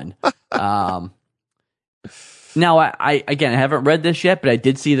number 1. Now, I haven't read this yet, but I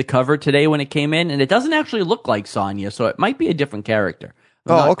did see the cover today when it came in, and it doesn't actually look like Sonya, so it might be a different character.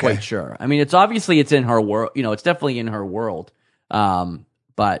 I'm not quite sure. I mean, it's in her world. It's definitely in her world.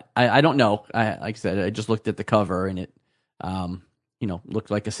 But I don't know. Like I said, I just looked at the cover, and it,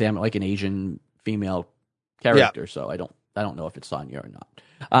 looked like like an Asian female character. So I don't know if it's Sonya or not.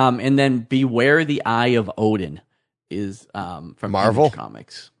 And then Beware the Eye of Odin is from Marvel Image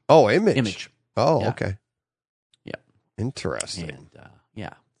Comics. Oh, Image. Image. Oh, Yeah. okay. Yeah. Interesting. And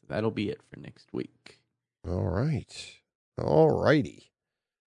that'll be it for next week. All right. All righty.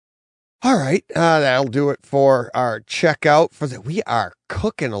 All right. That'll do it for our checkout for we are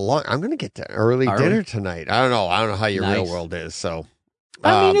cooking along. I'm going to get to early dinner tonight. I don't know how your real world is. So,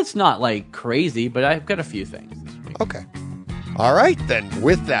 I mean, it's not like crazy, but I've got a few things this week. Okay. All right. Then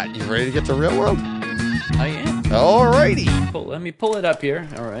with that, you ready to get to real world? I am. All righty. Let me pull it up here.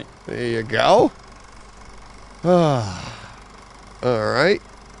 All right. There you go. All right.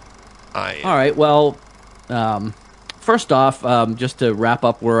 All right. Well, first off, just to wrap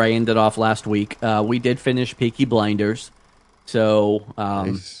up where I ended off last week, we did finish Peaky Blinders. So,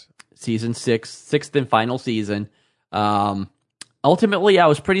 Nice. season sixth and final season. Ultimately, I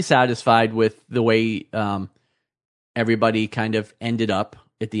was pretty satisfied with the way everybody kind of ended up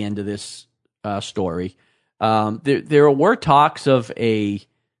at the end of this story. There were talks of a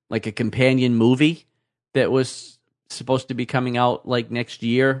companion movie that was supposed to be coming out like next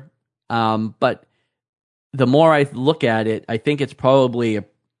year. But the more I look at it, I think it's probably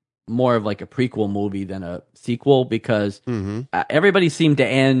more of like a prequel movie than a sequel, because everybody seemed to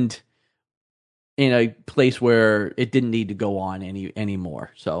end in a place where it didn't need to go on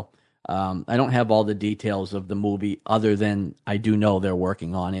anymore. So I don't have all the details of the movie other than I do know they're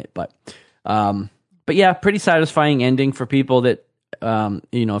working on it. But yeah, pretty satisfying ending for people that,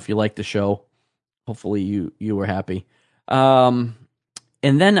 if you like the show. Hopefully you were happy. And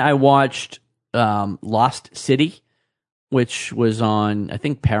then I watched Lost City, which was on, I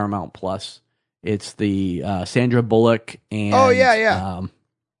think, Paramount Plus. It's the Sandra Bullock and... Oh, yeah.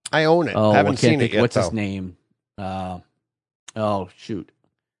 I own it. I haven't seen it yet, what's his name? Shoot.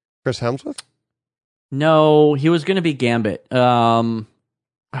 Chris Hemsworth? No, he was going to be Gambit. Really?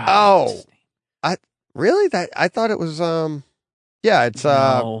 I thought it was... Yeah, it's...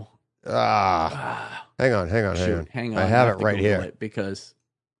 No. Hang on. Hang on. I have it right Google here. it because...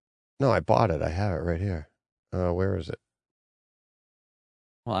 No, I bought it. I have it right here. Where is it?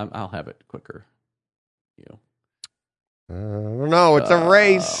 Well, I'll have it quicker. No, it's a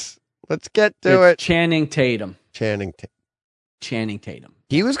race. Let's get to it. Channing Tatum. Channing Tatum.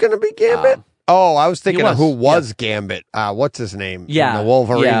 He was going to be Gambit? I was thinking of who was Gambit. What's his name? Yeah. In the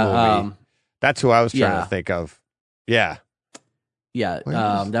Wolverine movie. That's who I was trying to think of. Yeah. Yeah,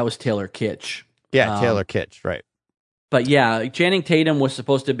 that was Taylor Kitsch. Yeah, Taylor Kitsch, right. But yeah, Channing Tatum was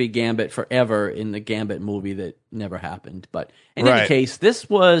supposed to be Gambit forever in the Gambit movie that never happened. But in any case, this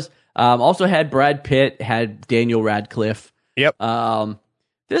was also had Brad Pitt, had Daniel Radcliffe. Yep.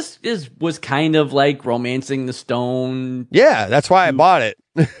 This was kind of like Romancing the Stone. Yeah, that's why I bought it.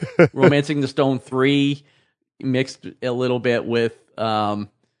 Romancing the Stone 3 mixed a little bit with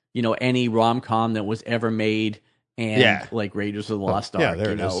any rom-com that was ever made. And like Raiders of the Lost Ark,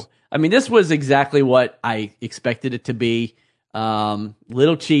 there it is. I mean, this was exactly what I expected it to be.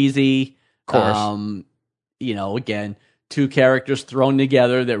 Little cheesy. Of course. Again, two characters thrown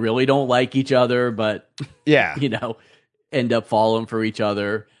together that really don't like each other, but end up falling for each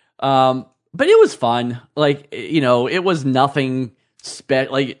other. But it was fun. Like, it was nothing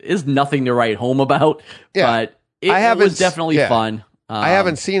it's nothing to write home about. Yeah. But it was definitely fun. I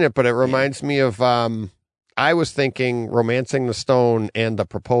haven't seen it, but it reminds me of I was thinking Romancing the Stone and The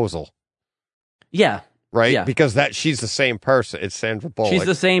Proposal. Yeah. Right? Yeah. Because she's the same person. It's Sandra Bullock. She's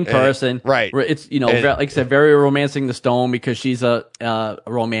the same person. Right. It's, like I said, very Romancing the Stone because she's a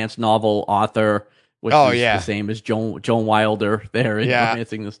romance novel author, which is the same as Joan Wilder there in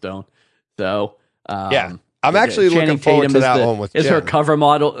Romancing the Stone. So, I'm actually looking forward to that one with Jen. Is her cover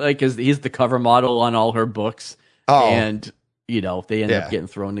model, he's the cover model on all her books. Oh. And, they end up getting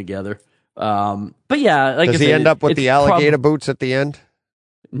thrown together. But yeah, like does he end up with the alligator boots at the end?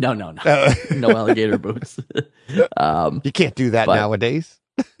 No, no alligator boots. You can't do that nowadays.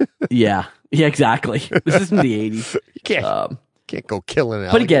 yeah, exactly. This isn't the 80s. You can't go killing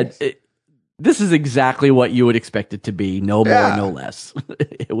alligators. But again, this is exactly what you would expect it to be. No more, no less.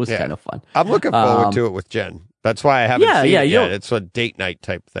 It was kind of fun. I'm looking forward to it with Jen. That's why I haven't seen it yet. It's a date night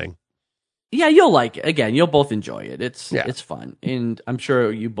type thing. Yeah, you'll like it. Again, you'll both enjoy it. It's fun, and I'm sure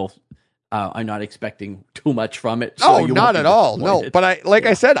you both I'm not expecting too much from it. So not at all. No, but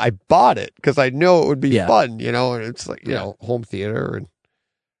I said, I bought it because I know it would be fun, and it's like, home theater.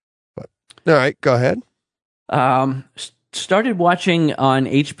 But all right, go ahead. Started watching on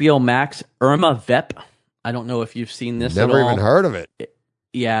HBO Max Irma Vep. I don't know if you've seen this Never at all. even heard of it.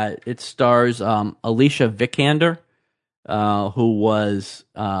 It stars Alicia Vikander, who was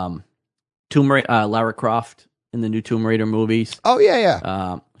Lara Croft in the new Tomb Raider movies. Oh,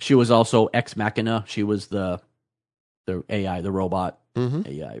 yeah. She was also Ex Machina. She was the AI, the robot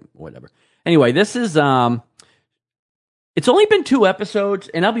AI, whatever. Anyway, this is it's only been 2 episodes,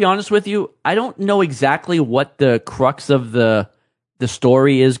 and I'll be honest with you, I don't know exactly what the crux of the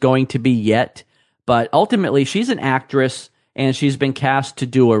story is going to be yet, but ultimately she's an actress, and she's been cast to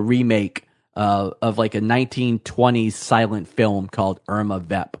do a remake of like a 1920s silent film called Irma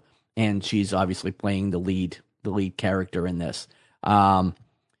Vep, and she's obviously playing the lead character in this.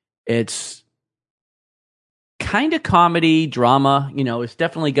 It's kind of comedy, drama, it's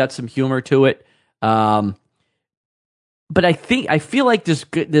definitely got some humor to it. But I feel like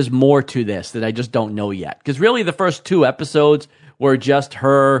there's more to this that I just don't know yet. Because really the first 2 episodes were just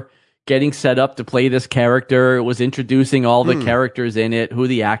her getting set up to play this character. It was introducing all the characters in it, who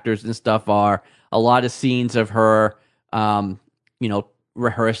the actors and stuff are. A lot of scenes of her,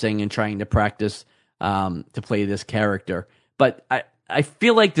 rehearsing and trying to practice to play this character. But I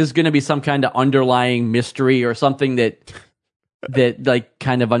feel like there's going to be some kind of underlying mystery or something that like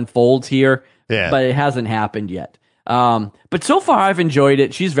kind of unfolds here. Yeah. But it hasn't happened yet. But so far I've enjoyed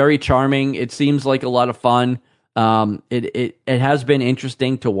it. She's very charming. It seems like a lot of fun. It has been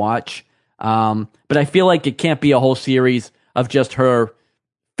interesting to watch. But I feel like it can't be a whole series of just her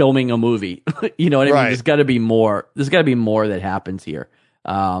filming a movie. You know what I mean? There's got to be more. There's got to be more that happens here.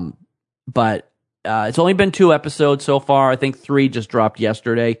 But it's only been 2 episodes so far. I think 3 just dropped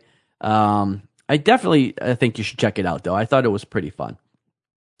yesterday. I think you should check it out though. I thought it was pretty fun.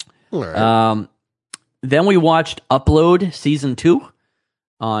 All right. Then we watched Upload Season 2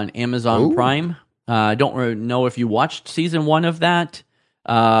 on Amazon Prime. I don't really know if you watched Season 1 of that.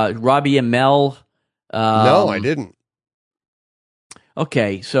 Robbie and Mel. No, I didn't.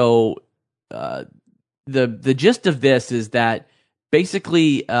 Okay, so the gist of this is that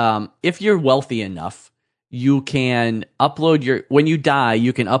basically if you're wealthy enough, you can upload when you die,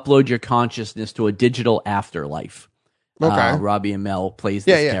 you can upload your consciousness to a digital afterlife. Okay. Robbie and Mel plays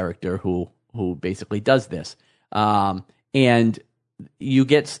this character who basically does this. And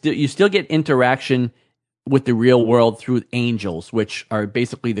you still get interaction with the real world through angels, which are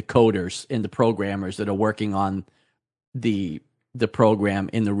basically the coders and the programmers that are working on the program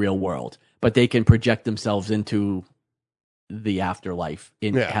in the real world. But they can project themselves into the afterlife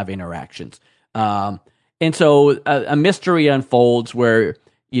and have interactions. And so a mystery unfolds where,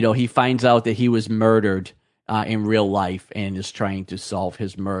 he finds out that he was murdered in real life and is trying to solve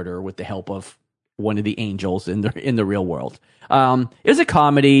his murder with the help of one of the angels in the real world. It was a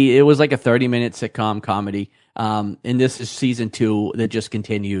comedy. It was like a 30-minute sitcom comedy. And this is season 2 that just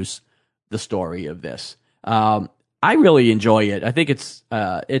continues the story of this. I really enjoy it. I think it's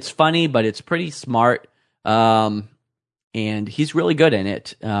funny, but it's pretty smart. And he's really good in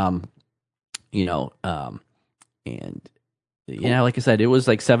it. Like I said, it was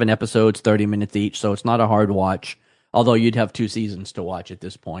like 7 episodes, 30 minutes each, so it's not a hard watch. Although you'd have 2 seasons to watch at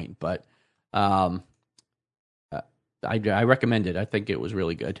this point, but I recommend it. I think it was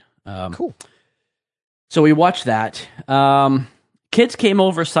really good. Cool. So we watched that. Kids came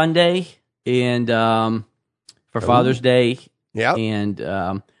over Sunday and for Father's Day. Yeah.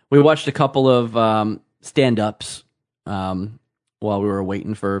 And we watched a couple of stand-ups while we were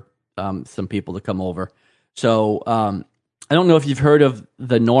waiting for some people to come over. So I don't know if you've heard of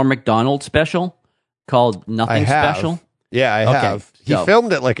the Norm Macdonald special called Nothing Special. Yeah, I have. He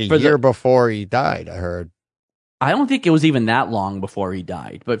filmed it like a year before he died, I heard. I don't think it was even that long before he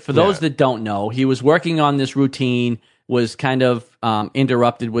died. But for those that don't know, he was working on this routine, was kind of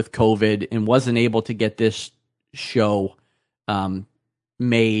interrupted with COVID, and wasn't able to get this show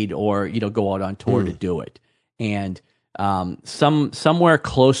made or go out on tour to do it. And somewhere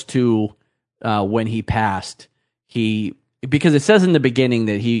close to when he passed, because it says in the beginning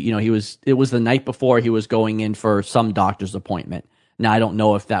that it was the night before he was going in for some doctor's appointment. Now, I don't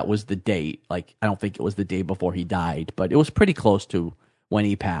know if that was the date. Like, I don't think it was the day before he died, but it was pretty close to when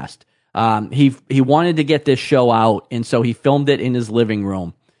he passed. He wanted to get this show out, and so he filmed it in his living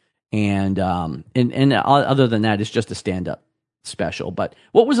room. And other than that, it's just a stand-up special. But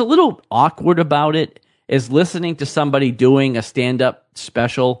what was a little awkward about it is listening to somebody doing a stand-up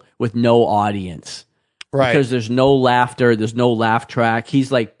special with no audience. Right. Because there's no laughter, there's no laugh track.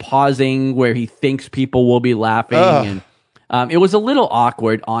 He's like pausing where he thinks people will be laughing, and it was a little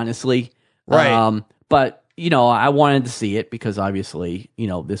awkward, honestly. Right. But I wanted to see it because obviously,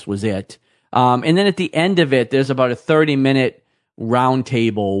 this was it. And then at the end of it, there's about a 30-minute round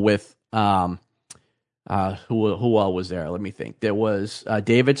table with who all was there? Let me think. There was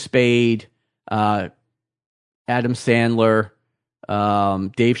David Spade, Adam Sandler,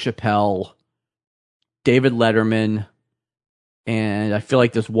 Dave Chappelle, David Letterman, and I feel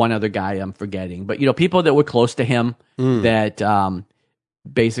like there's one other guy I'm forgetting. But, people that were close to him that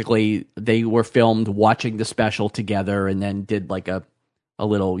basically they were filmed watching the special together and then did like a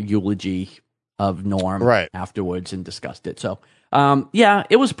little eulogy of Norm afterwards and discussed it. So,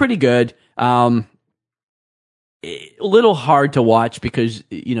 it was pretty good. A little hard to watch because,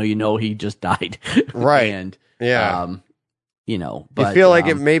 he just died. Right. And, but you feel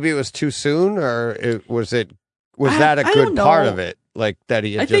like maybe it was too soon, or was that a good part of it? Like that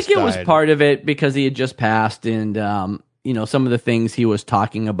he had just think it died? was part of it because he had just passed, and some of the things he was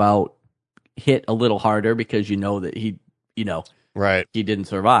talking about hit a little harder because that he he didn't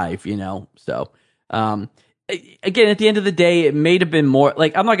survive. So again, at the end of the day, it may have been more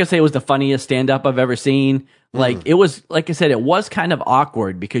like, I'm not gonna say it was the funniest stand up I've ever seen. Like it was, like I said, it was kind of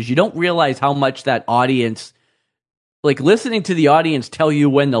awkward because you don't realize how much that audience. Like listening to the audience tell you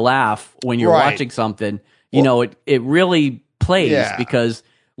when to laugh when you're watching something, it really plays because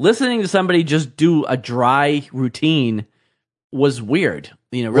listening to somebody just do a dry routine was weird.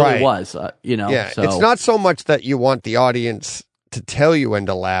 Really was. So. It's not so much that you want the audience to tell you when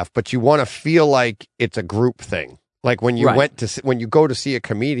to laugh, but you want to feel like it's a group thing. Like when you when you go to see a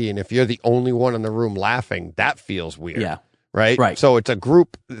comedian, if you're the only one in the room laughing, that feels weird. Yeah. Right. So it's a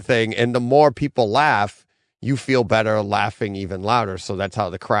group thing, and the more people laugh, you feel better laughing even louder. So that's how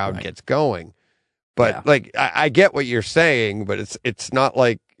the crowd gets going. But I get what you're saying, but it's not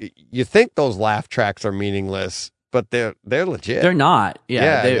like you think those laugh tracks are meaningless, but they're legit. They're not.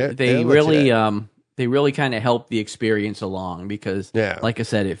 Yeah, they really kind of help the experience along because, like I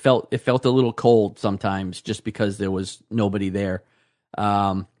said, it felt a little cold sometimes just because there was nobody there.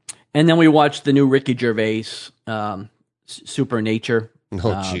 And then we watched the new Ricky Gervais, Supernature.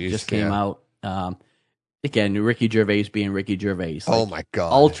 Just came out. Again, Ricky Gervais being Ricky Gervais. Oh my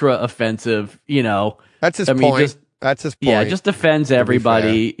God. Ultra offensive, That's his point. That's his point. Yeah, just offends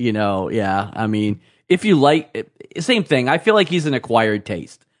everybody, I mean, if you like, same thing. I feel like he's an acquired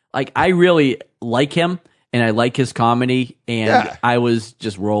taste. Like, I really like him, and I like his comedy, and I was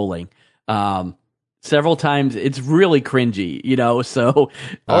just rolling. Several times, it's really cringy, so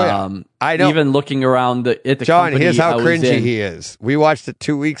I know. Even looking around at the John, company here's how I was cringy in, he is. We watched it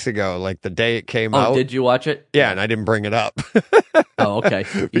 2 weeks ago, like the day it came out. Oh, did you watch it? Yeah, and I didn't bring it up. Oh, okay.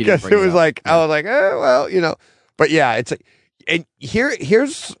 Because it was like, I was like, well, but yeah, it's like, and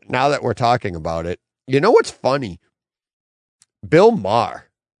here's, now that we're talking about it, what's funny? Bill Maher.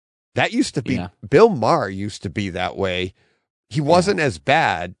 That used to be, Bill Maher used to be that way. He wasn't as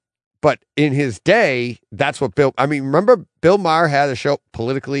bad, but in his day, that's what remember Bill Maher had a show,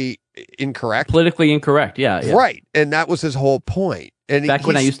 Politically Incorrect? Politically Incorrect, yeah. Right, and that was his whole point. And back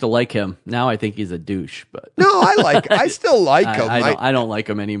when I used to like him, now I think he's a douche. But no, I still like him. I don't like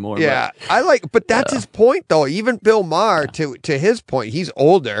him anymore. Yeah, but that's his point, though. Even Bill Maher, to his point, he's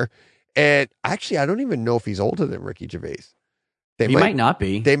older, and actually, I don't even know if he's older than Ricky Gervais. He might not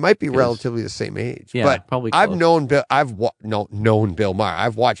be. They might be relatively the same age. Yeah, but probably close. I've known Bill. Known Bill Maher.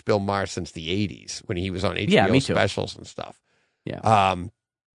 I've watched Bill Maher since the '80s when he was on HBO specials and stuff. Yeah.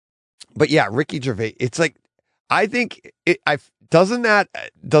 But yeah, Ricky Gervais. It's like, I think doesn't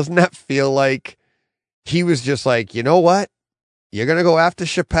that feel like he was just like, you know what? You're gonna go after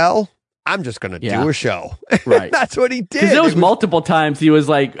Chappelle. I'm just going to do a show. Right. That's what he did. Because there was multiple times he was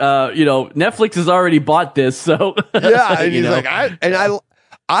like, Netflix has already bought this. So, yeah. And he's like, I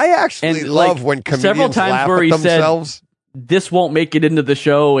actually love when comedians several times laugh where at he themselves. Said, this won't make it into the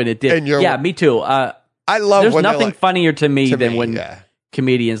show. And it did. And me too. I love there's when nothing funnier to me than when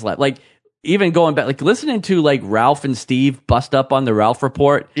comedians laugh. Like, even going back, like listening to like Ralph and Steve bust up on the Ralph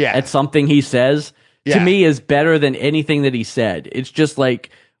Report at something he says, to me is better than anything that he said. It's just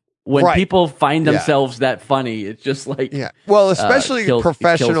like, when people find themselves that funny, it's just like well, especially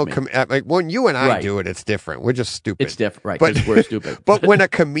professional. Like when you and I do it, it's different. We're just stupid. It's different, right? Because we're stupid. But when a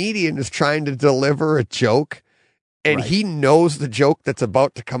comedian is trying to deliver a joke, and he knows the joke that's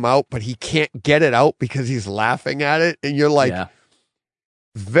about to come out, but he can't get it out because he's laughing at it, and you're like,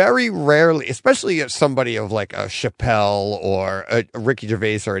 very rarely, especially if somebody of like a Chappelle or a Ricky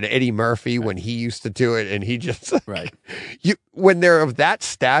Gervais or an Eddie Murphy when he used to do it, and he just when they're of that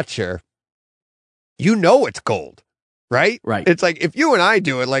stature, you know it's gold, right? Right. It's like if you and I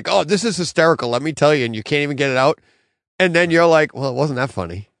do it, like, oh, this is hysterical, let me tell you, and you can't even get it out, and then you're like, well, it wasn't that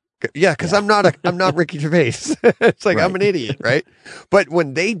funny. Yeah, because I'm not Ricky Gervais. It's like, I'm an idiot, right? But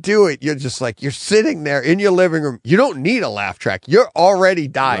when they do it, you're just like, you're sitting there in your living room. You don't need a laugh track. You're already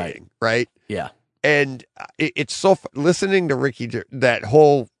dying, right? Yeah. And it's so listening to Ricky, that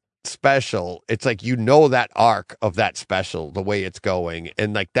whole special, it's like, you know, that arc of that special, the way it's going,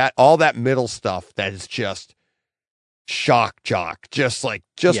 and like that, all that middle stuff that is just shock jock, just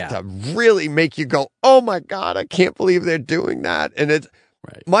to really make you go, oh my God, I can't believe they're doing that. And it's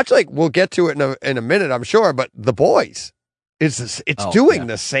much like, we'll get to it in a minute, I'm sure, but The Boys, it's doing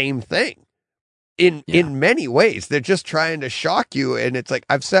the same thing in many ways. They're just trying to shock you. And it's like,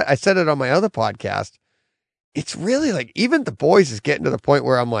 I said it on my other podcast. It's really like, even The Boys is getting to the point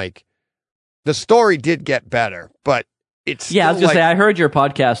where I'm like, the story did get better, but it's still, I was gonna say, I heard your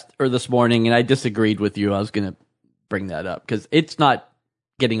podcast this morning and I disagreed with you. I was gonna bring that up because it's not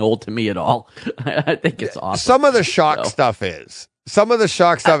getting old to me at all. I think it's awesome. Some of the shock stuff is. Some of the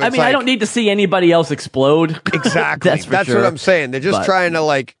shock stuff. I mean, I don't need to see anybody else explode. Exactly. That's sure. what I'm saying. They're just trying to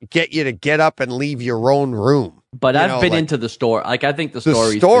like get you to get up and leave your own room. But I've been into the story. Like, I think the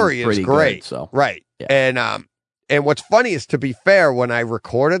story is great. Good, so right. Yeah. And what's funny is, to be fair, when I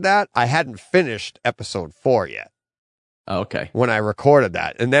recorded that, I hadn't finished episode 4 yet. Okay. When I recorded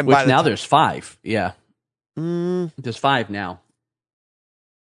that, and then now there's 5. Yeah. There's 5 now.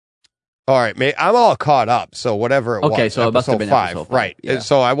 All right, mate. I'm all caught up. So whatever it was. Okay, so it must have been 5. episode 5. Right. Yeah.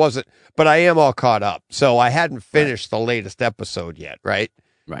 So I wasn't, but I am all caught up. So I hadn't finished the latest episode yet. Right.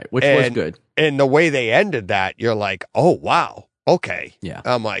 Right. Which was good. And the way they ended that, you're like, oh, wow. Okay. Yeah.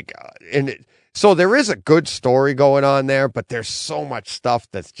 I'm like, so there is a good story going on there, but there's so much stuff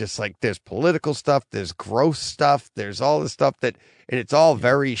that's just like, there's political stuff, there's gross stuff, there's all this stuff and it's all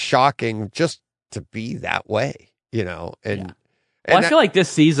very shocking just to be that way, you know? And, well, I feel like this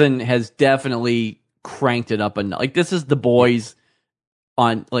season has definitely cranked it up enough. Like, this is The Boys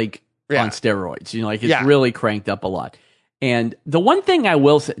on steroids, you know, like it's really cranked up a lot. And the one thing I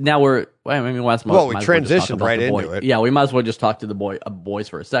will say, now we transitioned right into it. Yeah, we might as well just talk to the boys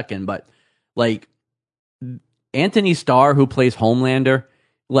for a second. But like, Anthony Starr, who plays Homelander,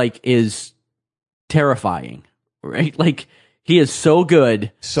 like, is terrifying, right? Like, he is so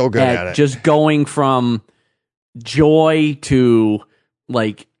good at it. Just going from joy to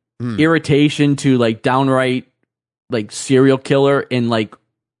like irritation to like downright like serial killer in like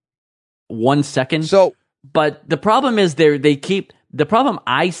 1 second. So, but the problem is the problem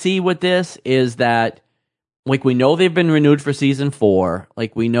I see with this is that, like, we know they've been renewed for season 4.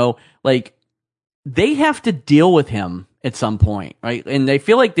 Like, we know, like, they have to deal with him at some point, right? And they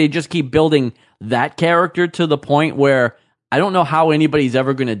feel like they just keep building that character to the point where I don't know how anybody's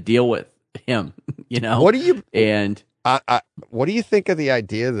ever going to deal with him, you know? What do you think of the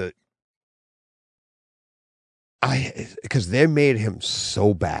idea that because they made him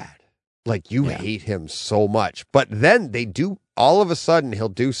so bad, like, you hate him so much, but then they do, all of a sudden he'll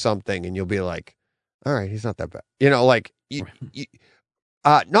do something and you'll be like, all right, he's not that bad, you know, like,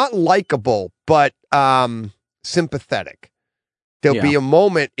 not likable, but sympathetic. There'll be a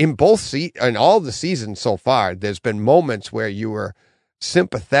moment in in all the seasons so far, there's been moments where you were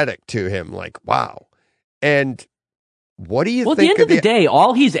sympathetic to him, like, wow. And what do you think? Well, at the end of the day,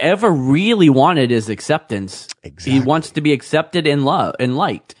 all he's ever really wanted is acceptance. Exactly. He wants to be accepted and loved and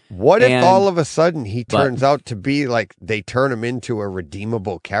liked. What if all of a sudden he turns out to be like, they turn him into a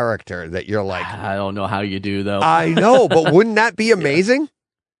redeemable character that you're like, I don't know how you do, though. I know, but wouldn't that be amazing?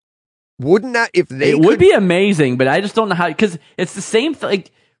 Wouldn't that, if they would be amazing, but I just don't know how, because it's the same thing.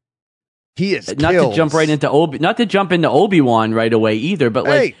 Like, he is not to jump right into Obi-Wan right away either, but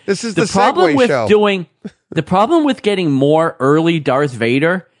like, this is the problem with show. The problem with getting more early Darth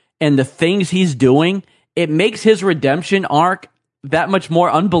Vader and the things he's doing, it makes his redemption arc that much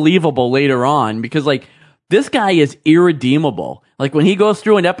more unbelievable later on, because like, this guy is irredeemable. Like, when he goes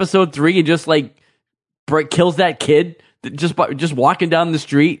through in episode 3 and just like kills that kid just walking down the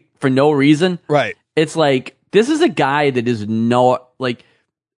street for no reason. Right. It's like, this is a guy that is like,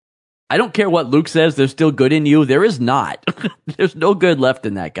 I don't care what Luke says, there's still good in you. There is not. There's no good left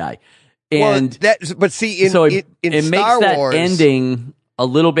in that guy. And but see, in it makes Star that Wars, ending a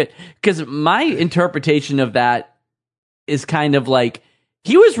little bit, because my interpretation of that is kind of like,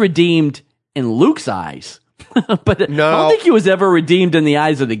 he was redeemed in Luke's eyes, but I don't think he was ever redeemed in the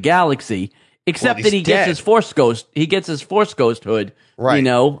eyes of the galaxy, except that he gets his Force Ghost. He gets his Force Ghosthood, right? You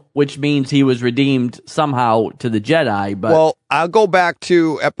know, which means he was redeemed somehow to the Jedi. But well, I'll go back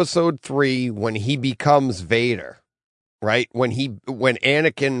to episode 3 when he becomes Vader, right? When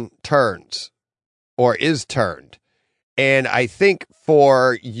Anakin turns, or is turned. And I think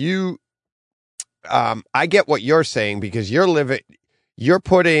for you, I get what you're saying, because you're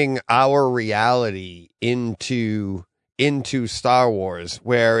putting our reality into Star Wars,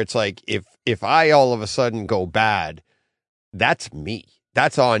 where it's like, if I all of a sudden go bad, that's me.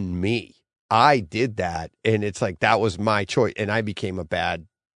 That's on me. I did that. And it's like, that was my choice. And I became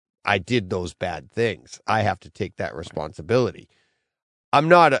I did those bad things. I have to take that responsibility. I'm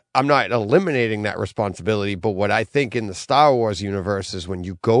not eliminating that responsibility, but what I think in the Star Wars universe is, when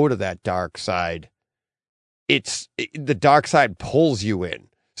you go to that dark side, the dark side pulls you in.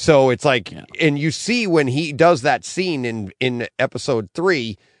 So it's like, and you see when he does that scene in episode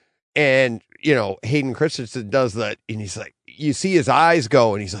 3, and, Hayden Christensen does that, and he's like, you see his eyes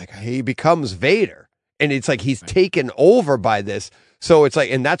go, and he's like, he becomes Vader. And it's like, he's taken over by this. So it's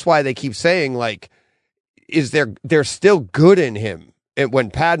like, and that's why they keep saying, like, there's still good in him. And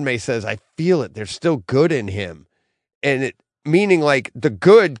when Padme says, I feel it, there's still good in him. And it, meaning like the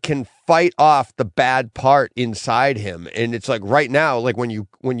good can fight off the bad part inside him. And it's like, right now, like when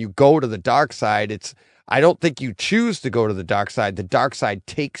you go to the dark side, I don't think you choose to go to the dark side. The dark side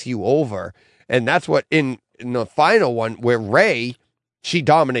takes you over. And that's what in the final one, where Rey, she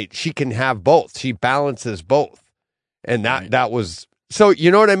dominates, she can have both. She balances both. And that was, so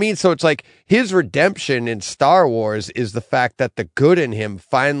you know what I mean? So it's like, his redemption in Star Wars is the fact that the good in him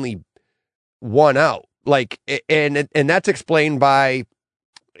finally won out. Like, and that's explained by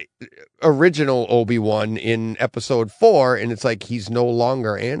original Obi-Wan in episode 4. And it's like, he's no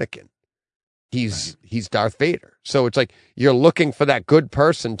longer Anakin. He's Darth Vader. So it's like, you're looking for that good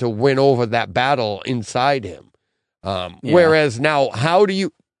person to win over that battle inside him. Whereas now,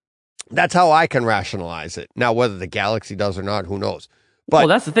 that's how I can rationalize it. Now, whether the galaxy does or not, who knows? But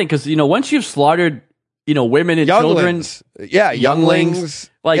that's the thing, because, once you've slaughtered, women and children. Yeah, younglings.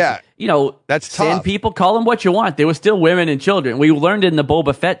 Like, that's tough. Sand people, call them what you want. They were still women and children. We learned in the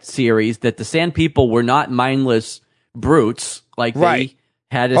Boba Fett series that the Sand people were not mindless brutes. Like, they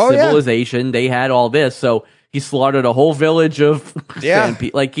had a civilization. Yeah. They had all this. So he slaughtered a whole village of Sand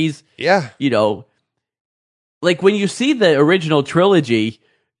people. Like, he's, like when you see the original trilogy,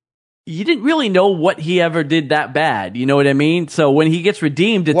 you didn't really know what he ever did that bad. You know what I mean? So when he gets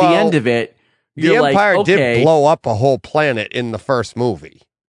redeemed at the end of it, the Empire did blow up a whole planet in the first movie.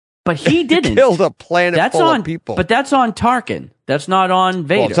 But he didn't. Killed a planet full of people. But that's on Tarkin. That's not on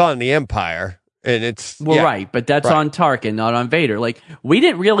Vader. Well, it's on the Empire. And it's... right. But that's on Tarkin, not on Vader. Like, we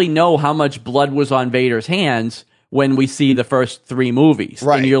didn't really know how much blood was on Vader's hands when we see the first 3 movies.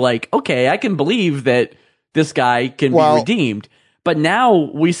 Right. And you're like, okay, I can believe that this guy can be redeemed. But now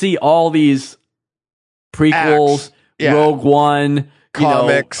we see all these prequels, Rogue One,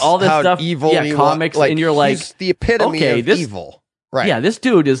 comics, all this stuff. Evil comics, and you're like, he's the epitome of evil. Right. Yeah, this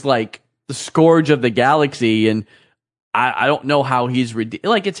dude is like the scourge of the galaxy, and I don't know how he's redeemed.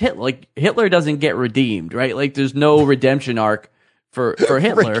 Like, it's Hitler. Like, Hitler doesn't get redeemed, right? Like, there's no redemption arc for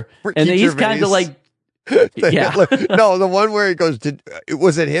Hitler. And then he's kind of like, Hitler. No, the one where he goes,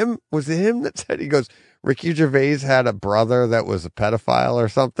 was it him? Was it him that said, he goes, Ricky Gervais had a brother that was a pedophile or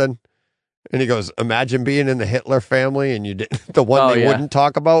something? And he goes, imagine being in the Hitler family and you didn't, the one they wouldn't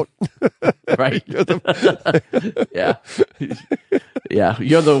talk about. Right. Yeah. Yeah.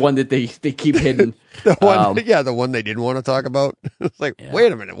 You're the one that they keep hidden. The one they didn't want to talk about. It's like,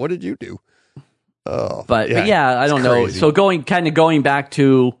 wait a minute, what did you do? Oh, but I don't know. So going back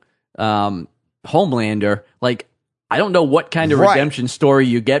to Homelander, like, I don't know what kind of redemption story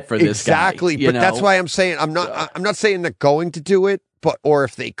you get for this guy. Exactly. But that's why I'm saying, I'm not saying they're going to do it, or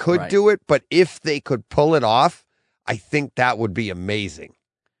if they could do it, but if they could pull it off, I think that would be amazing.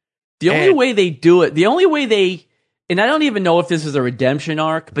 The only way they do it, and I don't even know if this is a redemption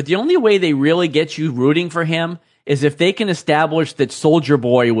arc, but the only way they really get you rooting for him is if they can establish that Soldier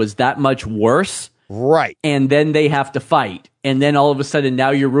Boy was that much worse. Right. And then they have to fight. And then all of a sudden now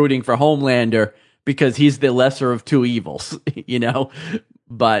you're rooting for Homelander because he's the lesser of two evils,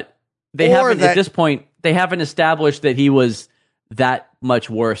 But they haven't, at this point, they haven't established that he was that much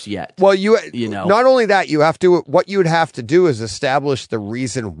worse yet. Well, not only that, what you would have to do is establish the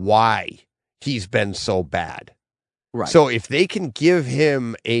reason why he's been so bad. Right. So if they can give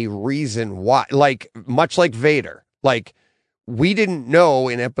him a reason why, like, much like Vader, like, we didn't know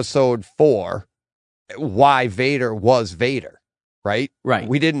in episode 4 why Vader was Vader, right? Right.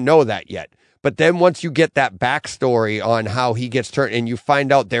 We didn't know that yet. But then once you get that backstory on how he gets turned and you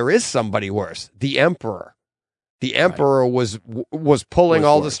find out there is somebody worse, the Emperor. The Emperor was pulling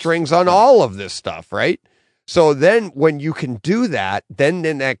all the strings on all of this stuff, right? So then when you can do that, then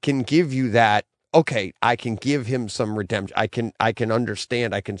that can give you that, okay, I can give him some redemption. I can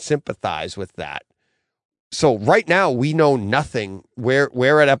understand. I can sympathize with that. So right now we know nothing.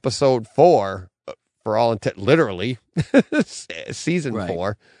 We're at episode 4 for all intent, literally season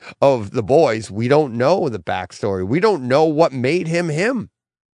 4 of The Boys. We don't know the backstory. We don't know what made him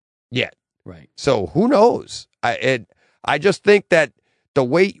yet. Right. So who knows? I just think that the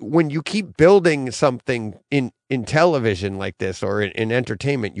way when you keep building something in television like this or in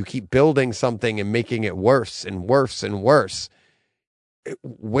entertainment, you keep building something and making it worse and worse and worse.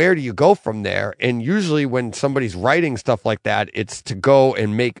 Where do you go from there? And usually when somebody's writing stuff like that, it's to go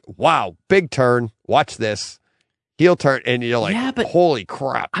and make, wow, big turn. Watch this. Heel turn. And you're like, holy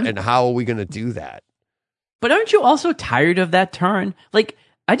crap. And how are we going to do that? But aren't you also tired of that turn? Like,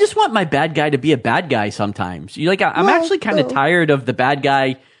 I just want my bad guy to be a bad guy sometimes. I'm actually kind of tired of the bad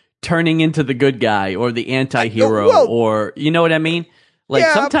guy turning into the good guy or the anti-hero or, you know what I mean? Like,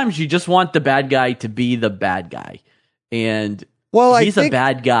 sometimes you just want the bad guy to be the bad guy. And he's a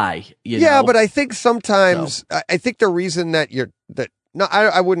bad guy. You know? But I think sometimes, I think the reason that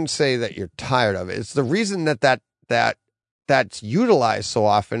I wouldn't say that you're tired of it. It's the reason that's utilized so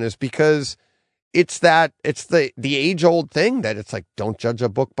often is because it's the age old thing that it's like, don't judge a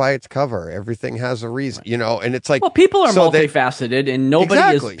book by its cover. Everything has a reason, you know, and it's like, well, people are multifaceted and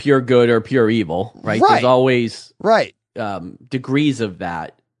nobody is pure good or pure evil, right? There's always degrees of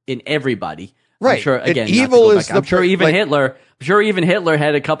that in everybody. Right. I'm sure, again, evil is I'm sure even Hitler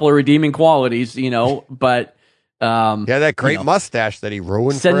had a couple of redeeming qualities, you know, but that great mustache that he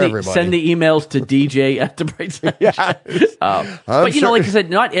ruined for everybody. Send the emails to DJ at the Bright Side. But you know, like I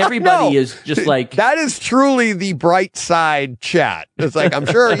said, not everybody is just like that. Is truly the Bright Side chat. It's like I'm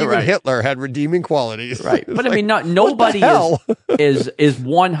sure even Hitler had redeeming qualities, right? But I mean, nobody is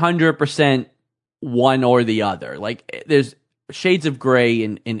 100% one or the other. Like there's shades of gray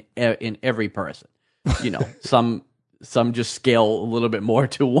in every person. You know, some just scale a little bit more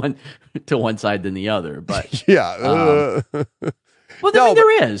to one side than the other, but well,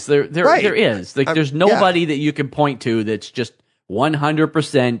 there is. Like, there's nobody that you can point to that's just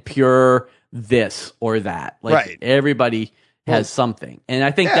 100% pure this or that. Like everybody has something, and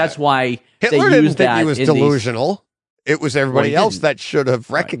I think that's why Hitler they didn't use think that. He was delusional. It was everybody else that should have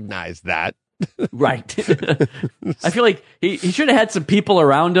recognized that. Right. I feel like he should have had some people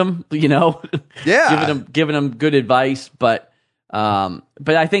around him, you know, giving him good advice. But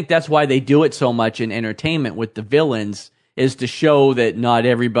I think that's why they do it so much in entertainment with the villains, is to show that not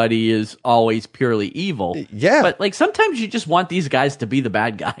everybody is always purely evil. Yeah. But like sometimes you just want these guys to be the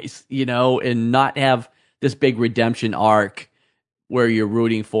bad guys, you know, and not have this big redemption arc where you're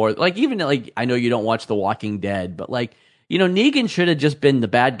rooting for, like, even like, I know you don't watch The Walking Dead, but like, you know, Negan should have just been the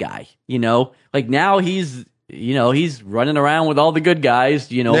bad guy, you know? Like, now he's running around with all the good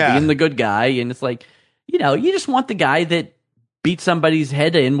guys, you know, being the good guy. And it's like, you know, you just want the guy that beat somebody's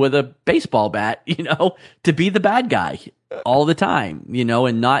head in with a baseball bat, you know, to be the bad guy all the time, you know,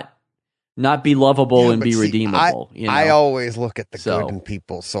 and not be lovable and be redeemable. You know? I always look at the good in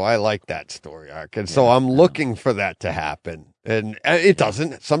people, so I like that story arc. And so I'm looking for that to happen. And it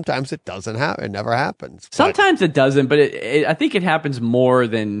doesn't. Sometimes it doesn't happen. It never happens. Sometimes it doesn't, but I think it happens more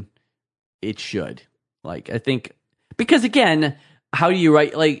than it should. Like, I think, because again, how do you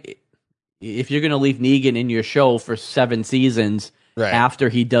write, like, if you're going to leave Negan in your show for 7 seasons after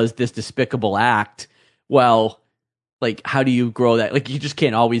he does this despicable act, well, like, how do you grow that? Like, you just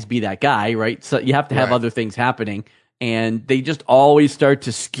can't always be that guy, right? So you have to have other things happening, and they just always start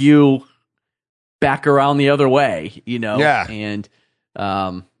to skew back around the other way, you know? Yeah. And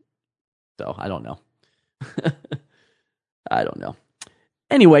so I don't know. I don't know.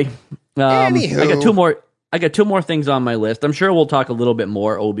 Anyway, I got two more things on my list. I'm sure we'll talk a little bit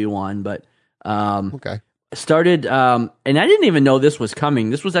more Obi-Wan, but started and I didn't even know this was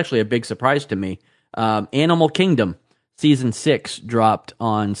coming. This was actually a big surprise to me. Animal Kingdom season 6 dropped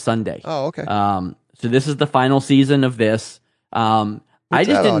on Sunday. Oh, okay. So this is the final season of this. I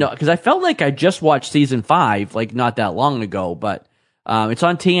just didn't know, because I felt like I just watched season 5 like not that long ago, but it's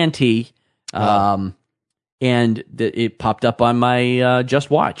on TNT. And it popped up on my Just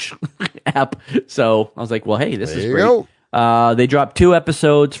Watch app. So I was like, well, hey, this is great. They dropped 2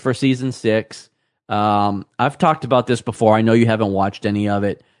 episodes for season 6. I've talked about this before. I know you haven't watched any of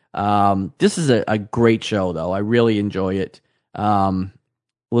it. This is a great show, though. I really enjoy it. A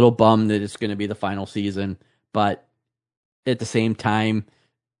little bummed that it's going to be the final season, but at the same time,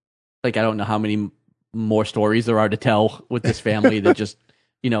 like, I don't know how many more stories there are to tell with this family that just,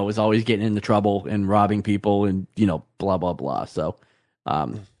 you know, is always getting into trouble and robbing people and, you know, blah, blah, blah. So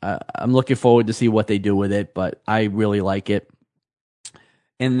I'm looking forward to see what they do with it, but I really like it.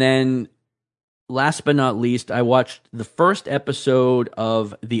 And then last but not least, I watched the first episode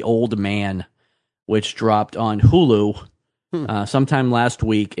of The Old Man which dropped on Hulu sometime last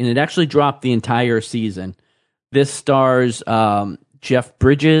week, and it actually dropped the entire season. This stars Jeff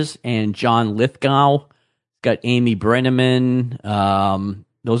Bridges and John Lithgow. Got Amy Brenneman.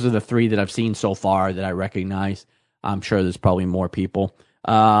 Those are the three that I've seen so far that I recognize. I'm sure there's probably more people.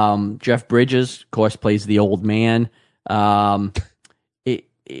 Jeff Bridges, of course, plays the old man.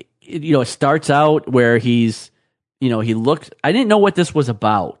 It starts out where he's, he looked. I didn't know what this was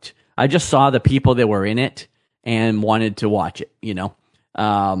about. I just saw the people that were in it and wanted to watch it.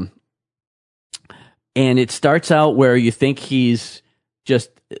 And it starts out where you think he's just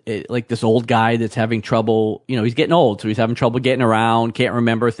like this old guy that's having trouble. He's getting old, so he's having trouble getting around, can't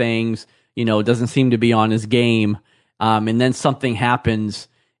remember things. Doesn't seem to be on his game. And then something happens,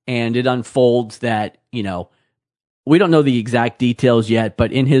 and it unfolds that we don't know the exact details yet,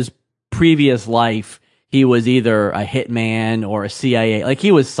 but in his previous life, he was either a hitman or a CIA. Like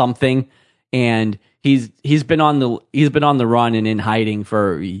he was something, and he's been on the run and in hiding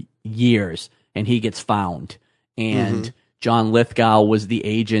for years, and he gets found. And John Lithgow was the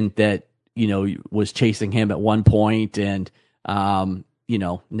agent that was chasing him at one point, and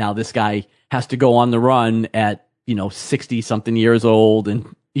now this guy has to go on the run at 60 something years old,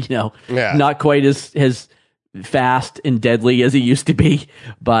 and not quite as fast and deadly as he used to be,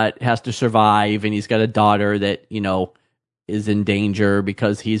 but has to survive. And he's got a daughter that is in danger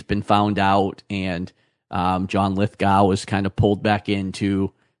because he's been found out, and John Lithgow was kind of pulled back in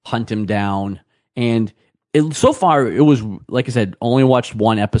to hunt him down. And so far, it was, like I said, only watched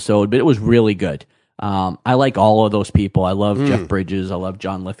one episode, but it was really good. I like all of those people. I love Jeff Bridges. I love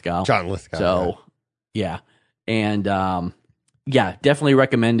John Lithgow. So, yeah. And, definitely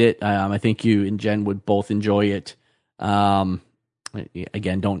recommend it. I think you and Jen would both enjoy it. Again,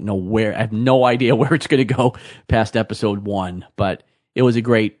 don't know where. I have no idea where it's going to go past episode 1, but it was a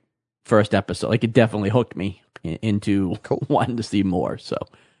great first episode. Like, it definitely hooked me into wanting to see more. So,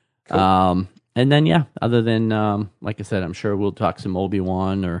 cool. And then, other than, like I said, I'm sure we'll talk some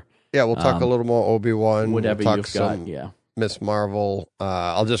Obi-Wan or... Yeah, we'll talk a little more Obi-Wan. Whatever we'll you've got, Miss Marvel.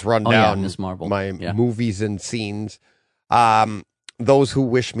 I'll just run down Miss Marvel. My movies and scenes. Those Who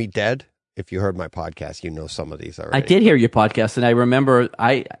Wish Me Dead. If you heard my podcast, you know some of these already. I did hear your podcast, and I remember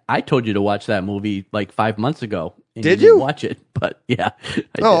I told you to watch that movie like 5 months ago. And did you? You didn't watch it? But yeah.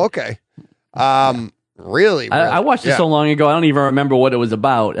 Okay. Really? I watched it so long ago, I don't even remember what it was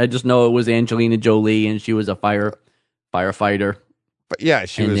about. I just know it was Angelina Jolie, and she was a firefighter. But yeah,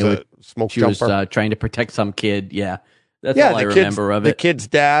 she was a smoke jumper. She was trying to protect some kid. Yeah, that's all I remember of it. The kid's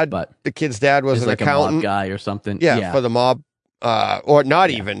dad was an like accountant, a mob guy or something. Yeah, for the mob, or not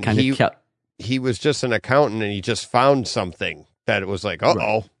even. He was just an accountant, and he just found something that it was like,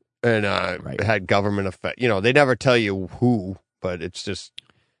 and it had government effect. They never tell you who, but it's just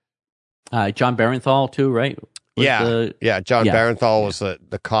John Barenthal too, right? John Barenthal was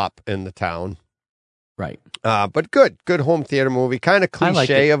the cop in the town. Right. But good home theater movie. Kind of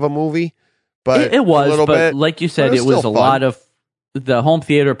cliche of a movie, but it was. A little bit, like you said, it was a lot of the home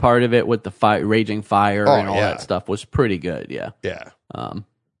theater part of it with the raging fire and all that stuff was pretty good. Yeah.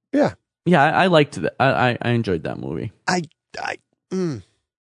 Yeah. I liked that. I enjoyed that movie. I don't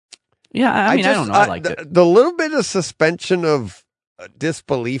know. I liked it. The little bit of suspension of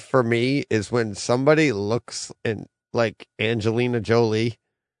disbelief for me is when somebody looks in like Angelina Jolie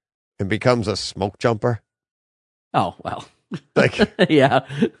and becomes a smoke jumper. Oh, well. Like, yeah.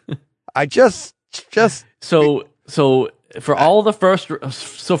 I just so for all the first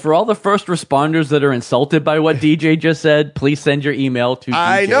responders that are insulted by what DJ just said, please send your email to DJ.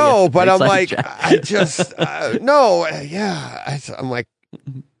 I know, but I'm like, I just no, yeah. I'm like,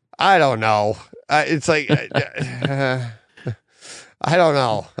 I don't know. It's like I don't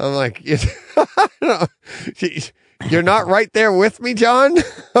know. I'm like, I don't know. You're not right there with me, John?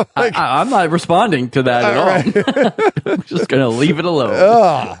 I'm not responding to that at all. Right. I'm just going to leave it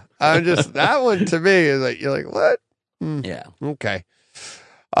alone. I'm just, that one to me is like, you're like, what? Yeah. Okay.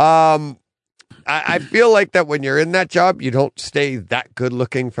 I feel like that when you're in that job, you don't stay that good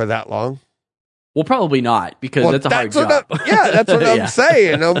looking for that long. Well, probably not, because that's a hard job. That's what I'm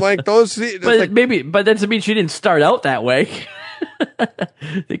saying. I'm like, those. But that doesn't mean she didn't start out that way.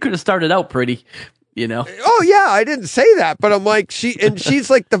 They could have started out pretty. Oh yeah, I didn't say that, but I'm like she's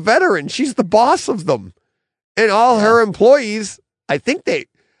like the veteran. She's the boss of them, and all her employees. I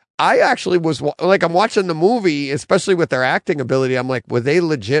actually was like, I'm watching the movie, especially with their acting ability. I'm like, were they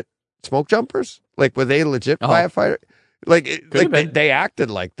legit smoke jumpers? Like, were they legit firefighter? Like they acted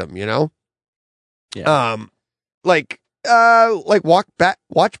like them, Yeah. Watch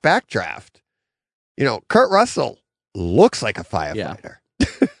Backdraft. Kurt Russell looks like a firefighter.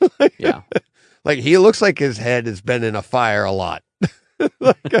 Yeah. Like he looks like his head has been in a fire a lot.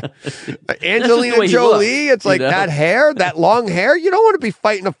 Like, Angelina Jolie, it's like that hair, that long hair. You don't want to be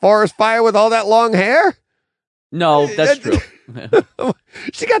fighting a forest fire with all that long hair. No, that's true.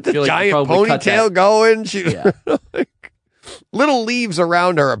 She got the giant ponytail going. Like, little leaves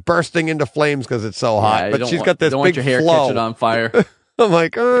around her are bursting into flames because it's so hot. But she's got this big your hair flow. catching on fire. I'm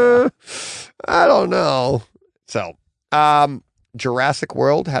like, I don't know. So, Jurassic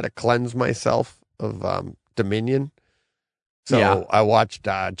World, had to cleanse myself of Dominion. So I watched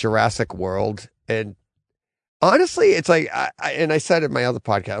Jurassic World, and honestly, it's like, I said in my other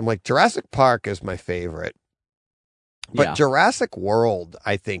podcast, I'm like, Jurassic Park is my favorite. But Jurassic World,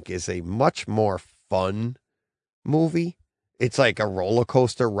 I think, is a much more fun movie. It's like a roller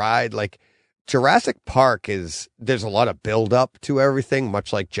coaster ride. Like Jurassic Park there's a lot of build up to everything,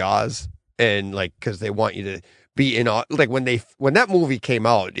 much like Jaws. And like, cause they want you to be in, like when that movie came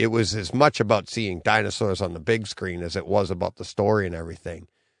out, it was as much about seeing dinosaurs on the big screen as it was about the story and everything.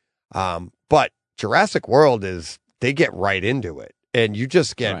 But Jurassic World they get right into it, and you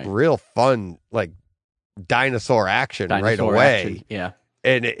just get real fun, like dinosaur action right away. Action. Yeah.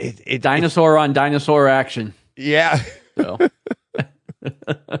 And it dinosaur on dinosaur action. Yeah. So.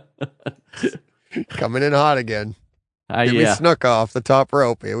 Coming in hot again. Give me Snook off the top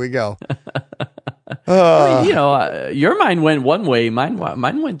rope. Here we go. I mean, your mind went one way, mine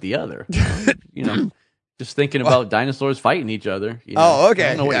went the other. Just thinking about dinosaurs fighting each other. Oh, okay. I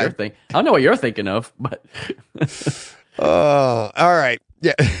don't know what you're thinking. I don't know what you're thinking of, but. Oh, all right.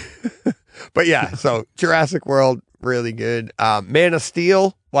 Yeah. But yeah, so Jurassic World, really good. Man of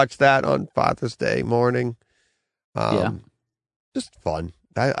Steel, watch that on Father's Day morning. Just fun.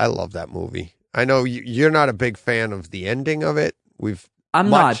 I love that movie. I know you're not a big fan of the ending of it. I'm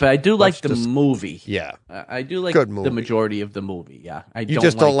not, but I do like the movie. Yeah. I do like the majority of the movie. Yeah. You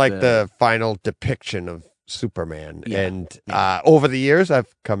just don't like the final depiction of Superman. Yeah. And over the years,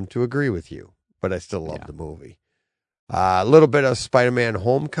 I've come to agree with you, but I still love the movie. A little bit of Spider-Man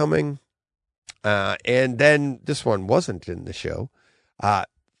Homecoming. And then this one wasn't in the show.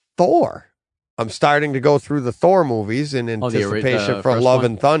 Thor. I'm starting to go through the Thor movies in anticipation for Love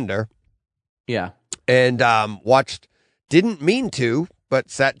and Thunder. Yeah. And didn't mean to, but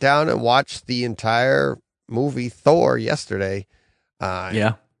sat down and watched the entire movie Thor yesterday.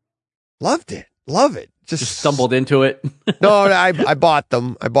 Loved it. Love it. Just stumbled into it. No, I bought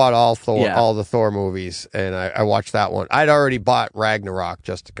them. I bought all the Thor movies, and I watched that one. I'd already bought Ragnarok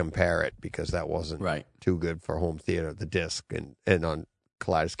just to compare it because that wasn't too good for home theater, the disc, and on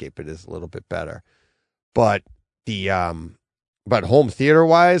Kaleidoscape it is a little bit better. But but home theater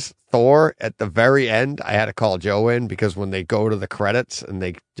wise, Thor at the very end, I had to call Joe in because when they go to the credits and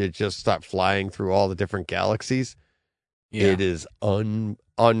they just start flying through all the different galaxies, it is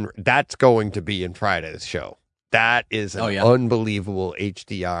that's going to be in Friday's show. That is an unbelievable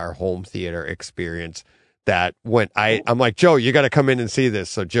HDR home theater experience that I'm like, Joe, you got to come in and see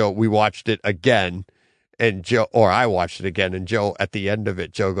this. So Joe, we watched it again, and I watched it again, and Joe, at the end of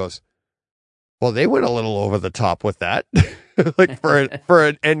it, Joe goes, well, they went a little over the top with that. Like for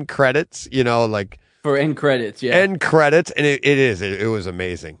an end credits, like for end credits. Yeah. End credits. And it was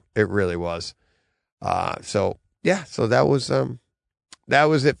amazing. It really was. So that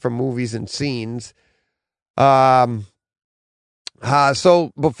was it for movies and scenes. So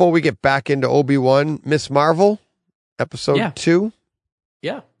before we get back into Obi-Wan, Miss Marvel, episode 2.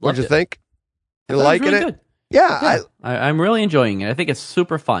 Yeah. What'd you think? You liking really it? Good. Yeah. I'm really enjoying it. I think it's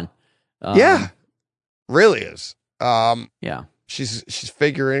super fun. Really is. Yeah. She's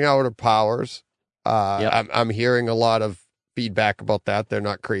figuring out her powers. I'm hearing a lot of feedback about that. They're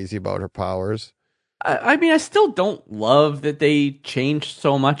not crazy about her powers. I mean, I still don't love that they changed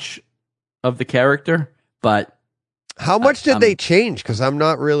so much of the character, but how much did they change? Because I'm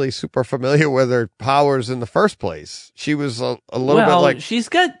not really super familiar with her powers in the first place. She was a little bit like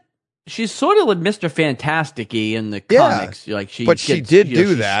she's sort of like Mr. Fantastic-y in the comics. Like she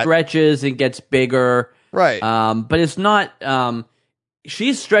stretches and gets bigger, right? But it's not.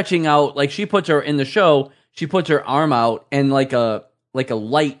 She's stretching out like she puts her in the show. She puts her arm out and like a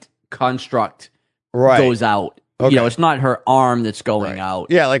light construct. Goes out. Okay. It's not her arm that's going out.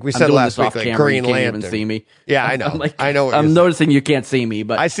 Yeah, like we said last week, like Green Lantern. You can't even see me. Yeah, I know. I know. I'm noticing you can't see me,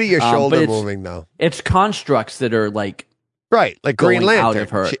 but I see your shoulder moving though. It's constructs that are like like Green Lantern. Out of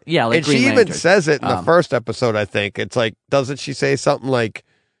her. Like Green Lantern. She even says it in the first episode. I think it's like, doesn't she say something like?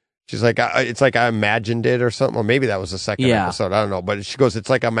 She's like, it's like I imagined it or something, or maybe that was the second episode. I don't know, but she goes, it's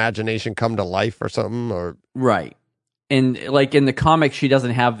like imagination come to life or something, or right. And like in the comics, she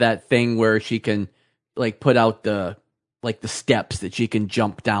doesn't have that thing where she can like put out the like the steps that she can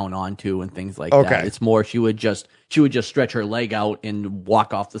jump down onto and things like Okay. that. It's more she would just stretch her leg out and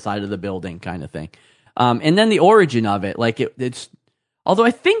walk off the side of the building kind of thing. And then the origin of it, like it's although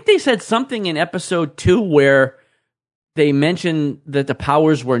I think they said something in episode 2 where they mentioned that the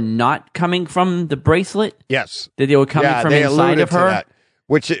powers were not coming from the bracelet. Yes. That they were coming from they inside alluded of her. to that.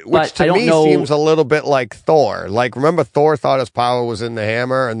 Which But I to don't me know- seems a little bit like Thor. Like, remember Thor thought his power was in the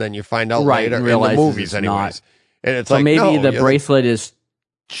hammer, and then you find out Right, later and in the realizes movies, it's anyways. not. And it's So like, maybe no, the you're bracelet is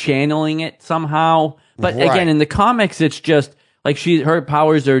channeling it somehow. But Right. again, in the comics, it's just like her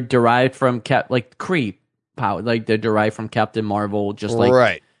powers are derived from like Kree power, like they're derived from Captain Marvel, just like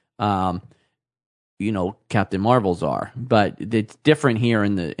right. Captain Marvel's are. But it's different here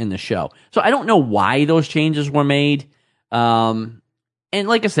in the show. So I don't know why those changes were made. And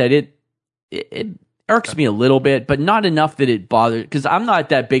like I said, it irks me a little bit, but not enough that it bothered, because I'm not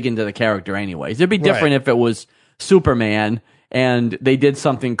that big into the character anyways. It'd be different if it was Superman and they did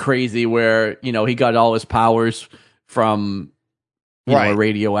something crazy where, he got all his powers from, a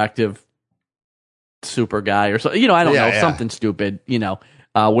radioactive super guy or so, I don't know, something stupid,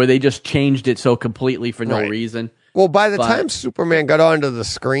 where they just changed it so completely for no reason. Well, by the time Superman got onto the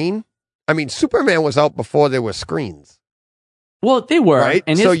screen, I mean, Superman was out before there were screens. Well, they were, right?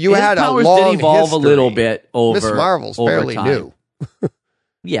 And so his had powers a long did evolve history. a little bit over. Miss Marvel's over fairly time. new.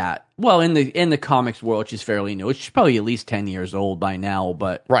 Yeah, well, in the comics world, she's fairly new. She's probably at least 10 years old by now,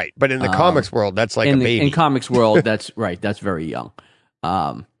 but Right, but in the comics world, that's like a baby. In comics world, that's right. That's very young.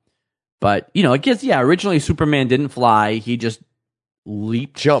 But I guess originally Superman didn't fly; he just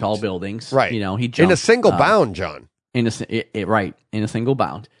leaped Jumped. tall buildings. Right, he jumped in a single bound, John. in a single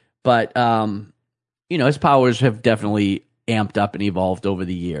bound. But his powers have definitely amped up and evolved over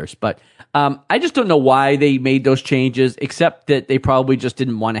the years. But I just don't know why they made those changes, except that they probably just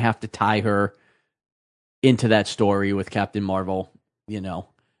didn't want to have to tie her into that story with Captain Marvel,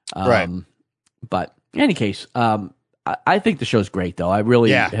 Right. But in any case, I think the show's great, though. I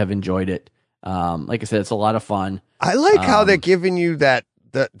really have enjoyed it. Like I said, it's a lot of fun. I like how they're giving you that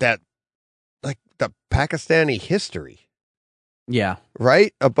like the Pakistani history. Yeah.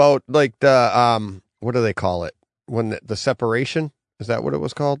 Right? About like the what do they call it? When the separation? Is that what it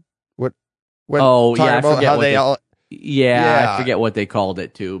was called? I forget how what they all I forget what they called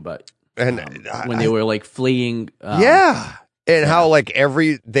it too, but and when they were like fleeing and how like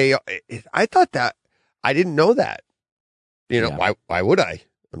I thought that I didn't know that. Why would I?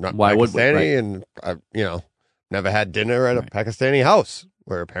 I'm not Why would we, Pakistani, and I never had dinner at a Pakistani house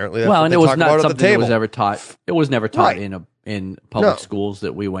where apparently that's what and they it was talk not about at something the that table. was ever taught. It was never taught in public No. schools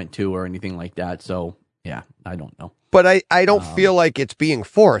that we went to or anything like that. So yeah, I don't know. But I don't feel like it's being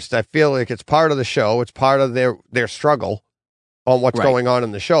forced. I feel like it's part of the show. It's part of their struggle on what's going on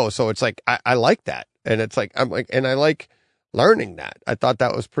in the show. So it's like, I like that. And it's like, and I like learning that. I thought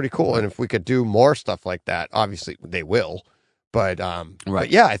that was pretty cool. And if we could do more stuff like that, obviously they will. But, but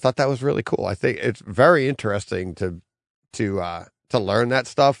yeah, I thought that was really cool. I think it's very interesting to learn that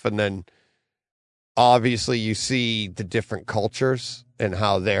stuff. And then obviously you see the different cultures and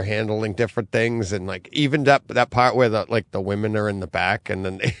how they're handling different things, and like even that part where the women are in the back, and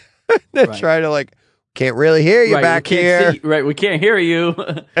then they try to like can't really hear you back here, we can't hear you,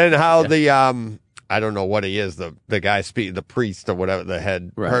 and how the I don't know what he is, the guy the priest or whatever, the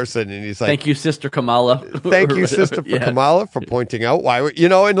head person, and he's like, thank you, Sister Kamala, thank you, Sister Kamala, for pointing out why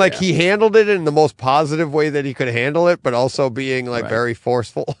and like he handled it in the most positive way that he could handle it, but also being like very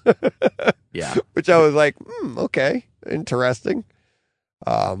forceful, which I was like, okay, interesting.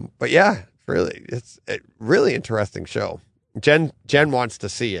 But yeah, really, it's a really interesting show. Jen wants to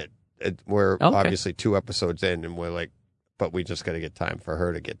see it. We're obviously 2 episodes in, and we're like, but we just got to get time for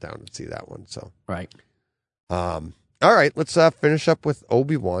her to get down and see that one. So all right, let's finish up with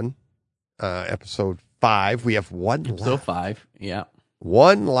Obi-Wan, episode 5. We have one episode left. 5. Yeah,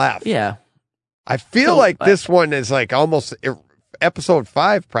 one left. Yeah, I feel like this one is like almost episode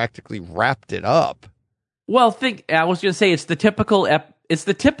 5 practically wrapped it up. Well, I was going to say it's the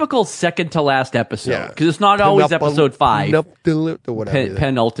typical second to last episode, because it's not always episode 5.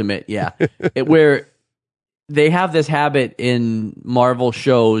 Penultimate, yeah. Where they have this habit in Marvel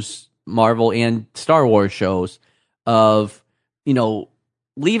shows, Marvel and Star Wars shows, of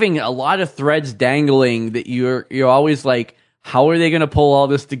leaving a lot of threads dangling that you're always like, how are they going to pull all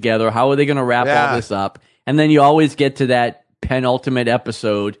this together? How are they going to wrap all this up? And then you always get to that penultimate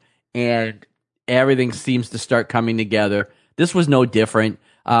episode, and everything seems to start coming together. This was no different.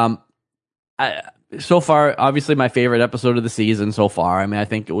 So far, obviously, my favorite episode of the season so far. I mean, I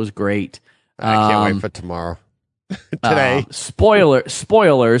think it was great. I can't wait for tomorrow. Today. Spoilers.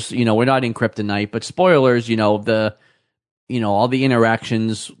 We're not in Kryptonite, but spoilers. The all the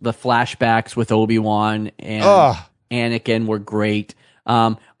interactions, the flashbacks with Obi-Wan and Anakin were great.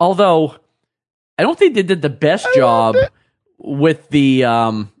 Although I don't think they did the best job with the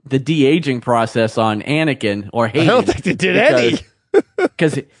de-aging process on Anakin or Hayden. I don't think they did any.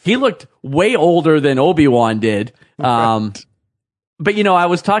 Because he looked way older than Obi-Wan did. But, I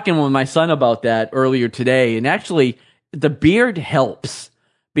was talking with my son about that earlier today, and actually the beard helps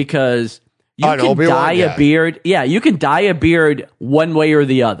because you can dye a beard. Yeah, you can dye a beard one way or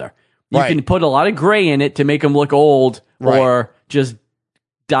the other. You can put a lot of gray in it to make him look old, or just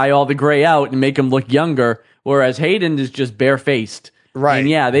dye all the gray out and make him look younger, whereas Hayden is just barefaced. Right. And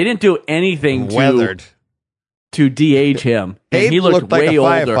yeah, they didn't do anything to de-age him. And Abe he looked like way a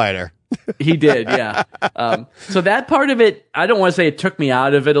older. firefighter. He did, yeah. So that part of it, I don't want to say it took me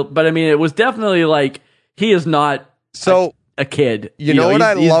out of it, but I mean, it was definitely like, he is not a kid. You know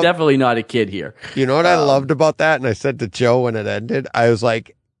what he's definitely not a kid here. You know what I loved about that? And I said to Joe when it ended, I was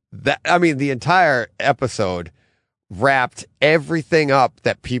like, the entire episode wrapped everything up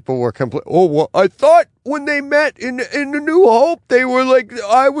that people were I thought when they met in the New Hope, they were like,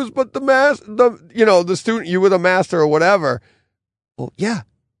 I was but the student, you were the master or whatever. Well, yeah.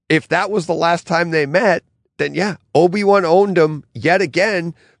 If that was the last time they met, then yeah, Obi-Wan owned him yet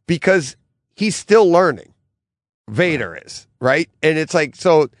again because he's still learning. Vader is, right? And it's like,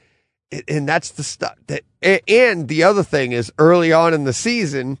 and that's the stuff and the other thing is early on in the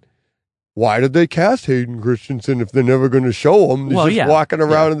season, why did they cast Hayden Christensen if they're never going to show him? He's just walking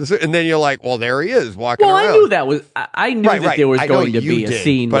around in the and then you're like, well, there he is walking around. I knew that was. I knew that there was going to be a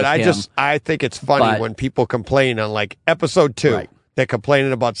scene, but with him. I think it's funny when people complain on like episode 2. Right. They're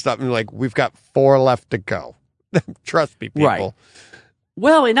complaining about stuff and like we've got 4 left to go. Trust me, people. Right.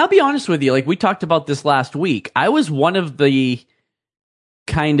 Well, and I'll be honest with you. Like we talked about this last week, I was one of the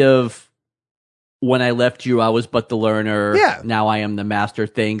kind of. When I left you, I was but the learner. Yeah. Now I am the master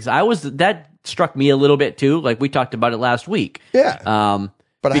things. That struck me a little bit too. Like we talked about it last week. Yeah.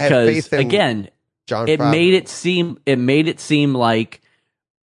 But because, I had faith in again, John it made it seem like,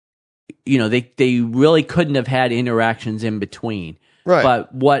 they really couldn't have had interactions in between. Right.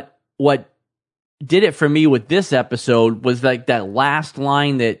 But what did it for me with this episode was like that last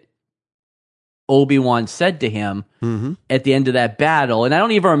line that Obi-Wan said to him at the end of that battle. And I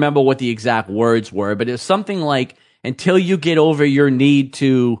don't even remember what the exact words were, but it was something like, until you get over your need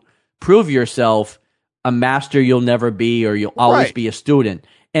to prove yourself, a master you'll never be, or you'll always be a student.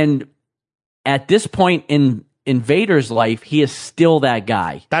 And at this point in Vader's life, he is still that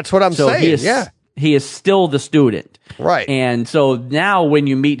guy. That's what I'm saying. He is still the student. Right. And so now when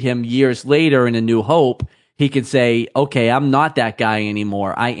you meet him years later in A New Hope, he could say, okay, I'm not that guy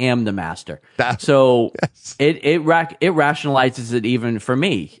anymore. I am the master. It rationalizes it even for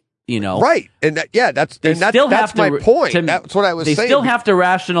me, Right. And that's my point. That's what I was saying. They still have to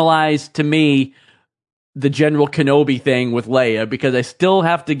rationalize to me the General Kenobi thing with Leia, because I still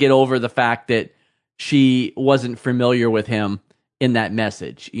have to get over the fact that she wasn't familiar with him in that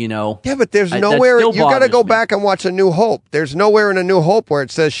message, Yeah, but there's nowhere, you got to go back and watch A New Hope. There's nowhere in A New Hope where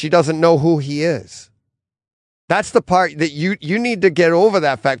it says she doesn't know who he is. That's the part that you need to get over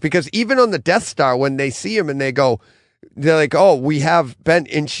that fact, because even on the Death Star, when they see him and they're like, oh, we have Ben,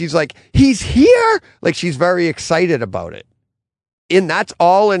 and she's like, he's here. Like, she's very excited about it. And that's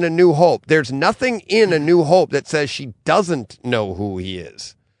all in A New Hope. There's nothing in A New Hope that says she doesn't know who he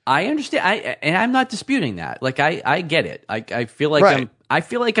is. I understand. I'm not disputing that. Like, I get it. I feel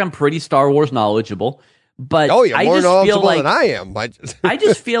like I'm pretty Star Wars knowledgeable, but you're more knowledgeable than I am. I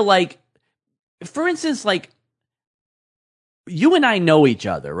just feel like, for instance, like, you and I know each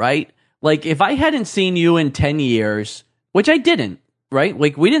other, right? Like, if I hadn't seen you in 10 years, which I didn't, right?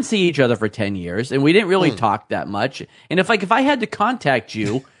 Like, we didn't see each other for 10 years, and we didn't really talk that much. And if I had to contact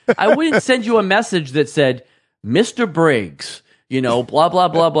you, I wouldn't send you a message that said, Mr. Briggs, blah, blah,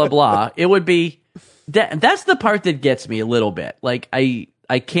 blah, blah, blah. It would be, that's the part that gets me a little bit. Like, I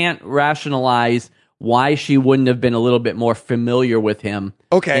can't rationalize why she wouldn't have been a little bit more familiar with him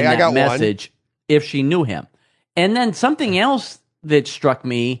in that I got message if she knew him. And then something else that struck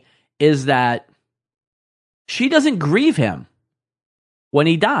me is that she doesn't grieve him when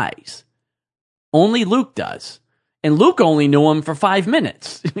he dies. Only Luke does. And Luke only knew him for 5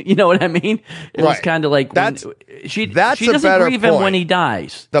 minutes. You know what I mean? It was kind of like, she doesn't grieve him when he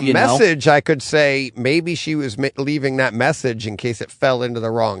dies. The message, I could say, maybe she was leaving that message in case it fell into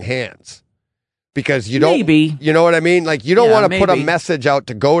the wrong hands. Because you don't, you know what I mean? Like, you don't want to put a message out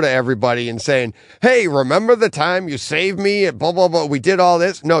to go to everybody and saying, hey, remember the time you saved me and blah, blah, blah. We did all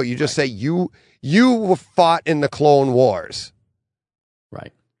this. No, you just say you fought in the Clone Wars.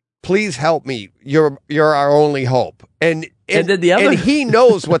 Right. Please help me. You're our only hope. And And then the other, and he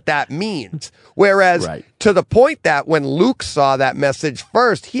knows what that means. Whereas Right. to the point that when Luke saw that message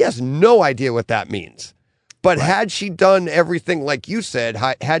first, he has no idea what that means. But had she done everything like you said,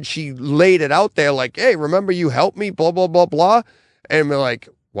 had she laid it out there like, hey, remember you helped me, blah, blah, blah, blah. And we're like,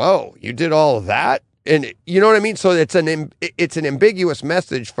 whoa, you did all of that? And you know what I mean? So it's an ambiguous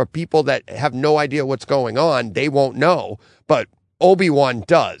message for people that have no idea what's going on. They won't know, but Obi-Wan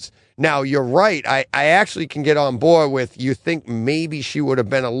does. Now, you're right. I actually can get on board with you think maybe she would have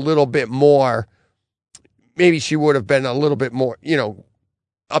been a little bit more,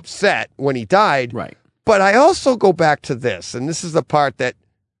 upset when he died. right. But I also go back to this, and this is the part that,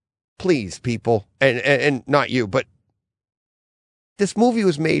 please, people, and not you, but this movie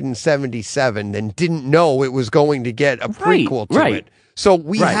was made in 1977 and didn't know it was going to get a prequel to it. So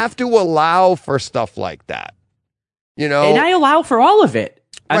we have to allow for stuff like that. You know? And I allow for all of it.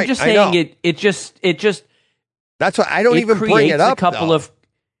 I'm Right, just I saying know. it just That's why I don't even bring creates it up. a couple though. of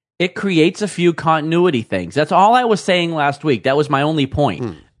it creates a few continuity things. That's all I was saying last week. That was my only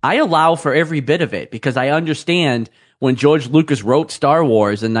point. I allow for every bit of it because I understand when George Lucas wrote Star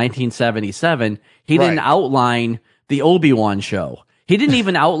Wars in 1977, he didn't outline the Obi-Wan show. He didn't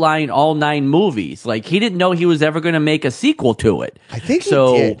even outline all 9 movies. Like, he didn't know he was ever going to make a sequel to it. I think he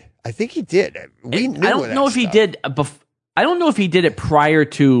did. I think he did. We knew I don't know if he stuff. did. I don't know if he did it prior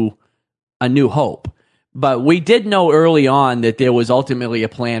to A New Hope, but we did know early on that there was ultimately a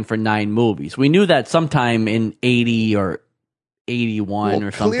plan for 9 movies. We knew that sometime in 80 or 81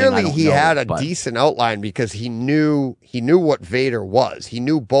 or something. Clearly, he had a but decent outline because he knew what Vader was. He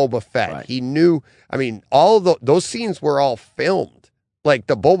knew Boba Fett. Right. He knew. I mean, all those scenes were all filmed. Like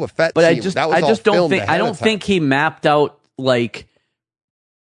the Boba Fett But scene, I just don't think I don't think he mapped out like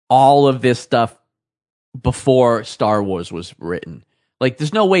all of this stuff before Star Wars was written. Like,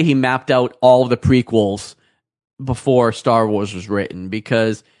 there's no way he mapped out all of the prequels before Star Wars was written,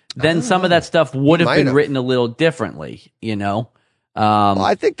 because then some of that stuff would have been written a little differently, you know? Well,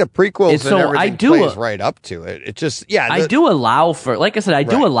 I think the prequels and so everything plays right up to it. It just, I do allow for, like I said, I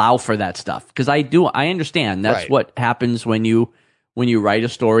do allow for that stuff, because I understand that's what happens when you write a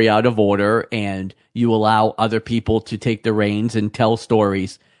story out of order and you allow other people to take the reins and tell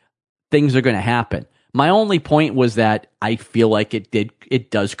stories. Things are going to happen. My only point was that I feel like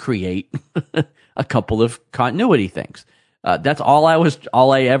it does create a couple of continuity things. That's all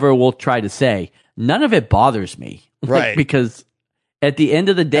I ever will try to say. None of it bothers me. Right. Because at the end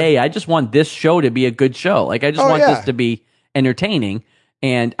of the day, I just want this show to be a good show. Like, I just want this to be entertaining,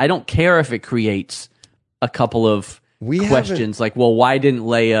 and I don't care if it creates a couple of questions like, well, why didn't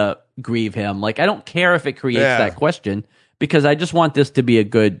Leia grieve him? Like, I don't care if it creates that question, because I just want this to be a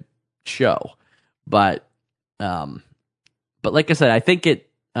good show. But like I said, I think it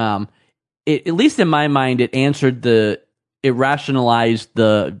at least in my mind, it rationalized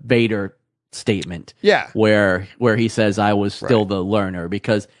the Vader statement. Yeah. Where he says, I was still the learner,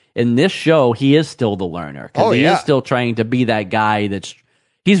 because in this show, he is still the learner. Because he is still trying to be that guy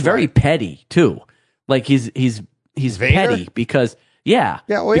he's very petty too. Like, he's petty because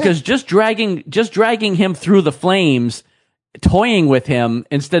because just dragging him through the flames, toying with him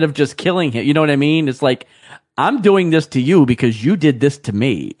instead of just killing him. You know what I mean? It's like, I'm doing this to you because you did this to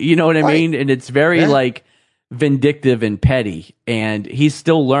me. You know what I mean? And it's very like vindictive and petty, and he's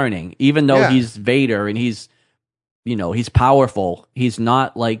still learning, even though he's Vader and he's powerful. He's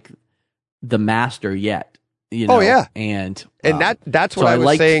not like the master yet. You know? And that's what I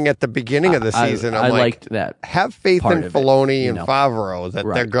was saying at the beginning of the season. I liked that. Have faith in Filoni and Favreau that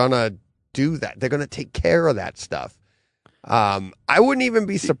they're gonna do that. They're gonna take care of that stuff. I wouldn't even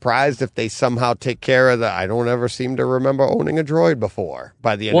be surprised if they somehow take care of I don't ever seem to remember owning a droid before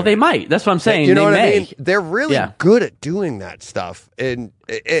by the end. Well, they might. That's what I'm saying. You know what I mean? They're really good at doing that stuff. And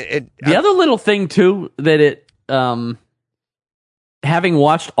the other little thing too, that having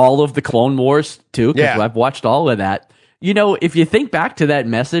watched all of the Clone Wars too, because I've watched all of that. You know, if you think back to that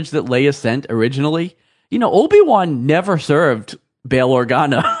message that Leia sent originally, you know, Obi-Wan never served Bail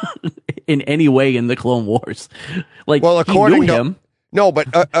Organa in any way in the Clone Wars. Like, well, according to him,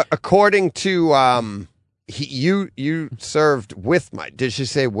 according to you served with my. Did she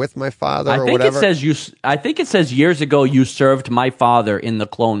say with my father? Or whatever? I think it says years ago you served my father in the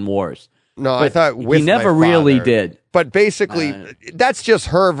Clone Wars. No, I thought with he never my really father. did. But basically, that's just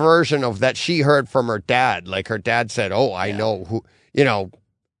her version of that she heard from her dad. Like, her dad said, "Oh, I know who," you know,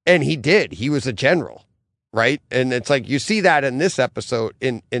 and he did. He was a general. Right. And it's like, you see that in this episode,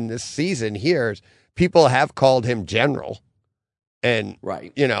 in this season here, people have called him General. And,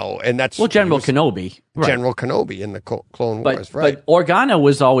 you know, and that's. Well, General Kenobi. Right. General Kenobi in the Clone Wars. Right. But Organa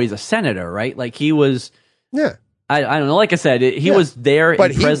was always a senator, right? Like, he was. Yeah. I don't know. Like I said, he was there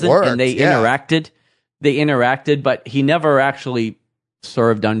But and he present, worked, and they interacted. They interacted, but he never actually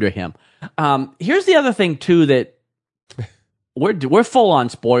served under him. Here's the other thing too, that we're full on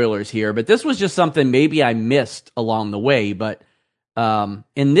spoilers here, but this was just something maybe I missed along the way. But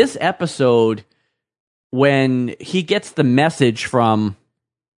in this episode, when he gets the message from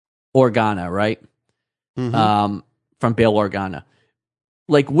Organa, right? From Bail Organa.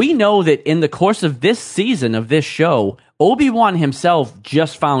 Like, we know that in the course of this season of this show, Obi-Wan himself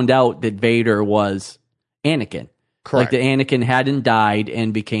just found out that Vader was Anakin. Correct. Like, that Anakin hadn't died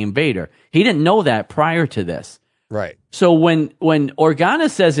and became Vader. He didn't know that prior to this. Right. So when Organa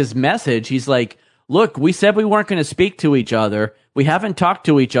says his message, he's like, look, we said we weren't going to speak to each other. We haven't talked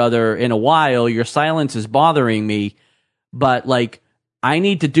to each other in a while. Your silence is bothering me. But, like, I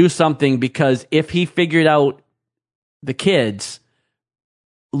need to do something, because if he figured out the kids,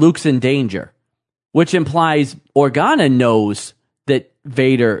 Luke's in danger, which implies Organa knows that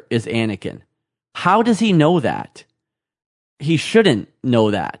Vader is Anakin. How does he know that? He shouldn't know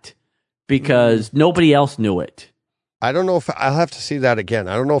that, because nobody else knew it. I don't know if I'll have to see that again.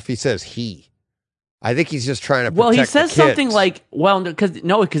 I don't know if he says he. I think he's just trying to protect he says the kids. Something like,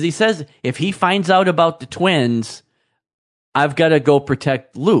 because he says if he finds out about the twins, I've got to go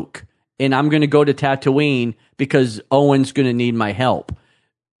protect Luke, and I'm going to go to Tatooine because Owen's going to need my help.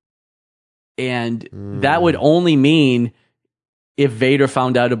 And that would only mean, if Vader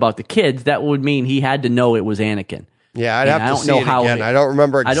found out about the kids, that would mean he had to know it was Anakin. Yeah, I'd have to see it again. I don't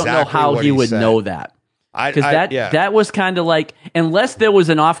remember exactly. I don't know how he would know that. Because that was kind of like, unless there was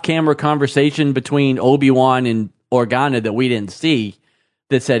an off-camera conversation between Obi-Wan and Organa that we didn't see,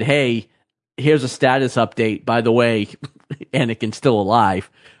 that said, hey, here's a status update. By the way, Anakin's still alive.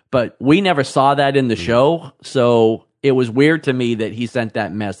 But we never saw that in the show, so it was weird to me that he sent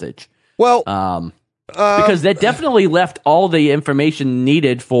that message. Well, because that definitely left all the information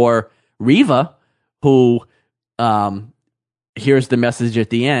needed for Reva, who hears the message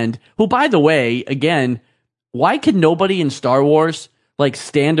at the end. Who, by the way, again, why could nobody in Star Wars like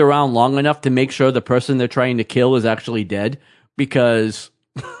stand around long enough to make sure the person they're trying to kill is actually dead? Because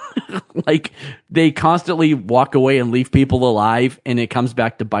like, they constantly walk away and leave people alive, and it comes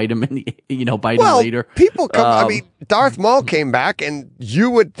back to bite them, and bite them later. People come. I mean, Darth Maul came back, and you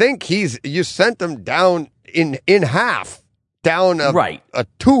would think you sent him down in half, down a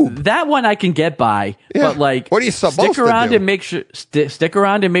tube. That one I can get by, but like, what are you supposed to do? Stick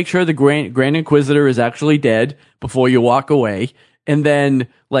around and make sure the Grand Inquisitor is actually dead before you walk away, and then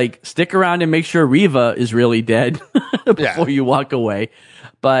like stick around and make sure Reva is really dead before you walk away.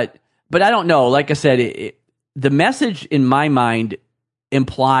 But I don't know. Like I said, the message in my mind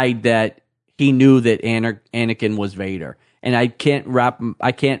implied that he knew that Anakin was Vader, and I can't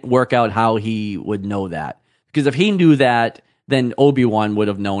work out how he would know that, because if he knew that, then Obi-Wan would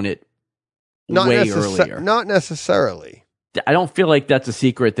have known it way earlier. Not necessarily. I don't feel like that's a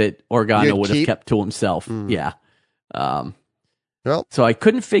secret that Organa would have kept to himself. Yeah. So I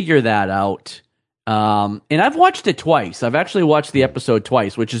couldn't figure that out. And I've watched it twice. I've actually watched the episode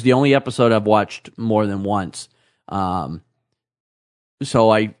twice, which is the only episode I've watched more than once. So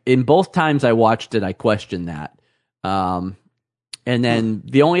in both times I watched it, I questioned that. And then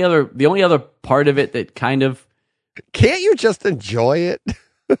the only other part of it that kind of, can't you just enjoy it?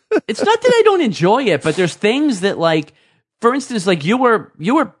 It's not that I don't enjoy it, but there's things that, like, for instance, like you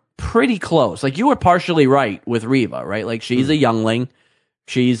were pretty close. Like, you were partially right with Reva, right? Like, she's a youngling.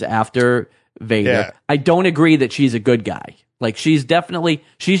 She's after Vader. Yeah. I don't agree that she's a good guy. Like, she's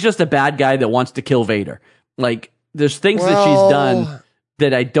just a bad guy that wants to kill Vader. Like, there's things that she's done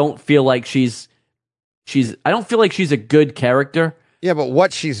that I don't feel like I don't feel like she's a good character. Yeah, but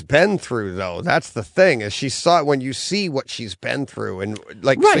what she's been through, though, that's the thing, is she saw it when you see what she's been through, and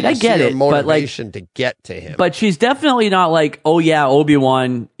like, right, so you I get see her it, motivation but, like, to get to him. But she's definitely not like, oh yeah,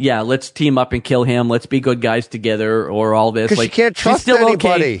 Obi-Wan, yeah, let's team up and kill him, let's be good guys together, or all this. Because like, she can't trust anybody.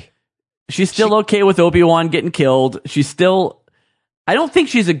 Okay. She's still okay with Obi-Wan getting killed. I don't think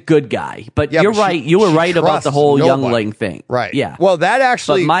she's a good guy, but you're right. You were right about the whole youngling thing. Right. Yeah. Well, that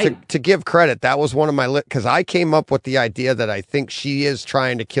actually, to give credit, that was one of my, because I came up with the idea that I think she is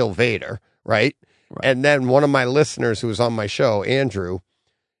trying to kill Vader, right? And then one of my listeners who was on my show, Andrew,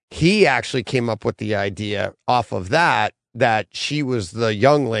 he actually came up with the idea off of that she was the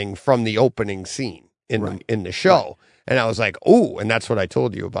youngling from the opening scene in the show. Right. And I was like, ooh, and that's what I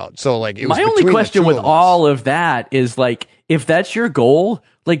told you about. So, like, it was my only question with all of that is, like, if that's your goal,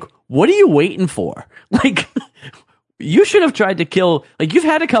 like, what are you waiting for? Like, you should have tried to kill, like, you've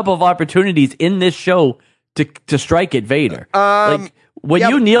had a couple of opportunities in this show to strike at Vader. Like, when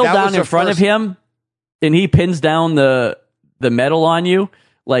you kneel down in front of him, and he pins down the metal on you,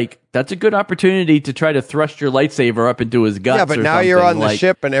 like that's a good opportunity to try to thrust your lightsaber up into his guts. Yeah, but now you're on the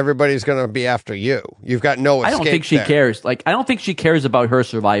ship and everybody's going to be after you. You've got no escape. I don't think she cares. Like, I don't think she cares about her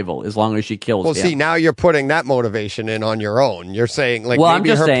survival as long as she kills him. Well, see, now you're putting that motivation in on your own. You're saying, like, well,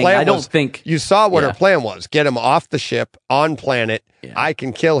 maybe I'm just her saying, plan I don't was, think you saw what her plan was: get him off the ship on planet. Yeah. I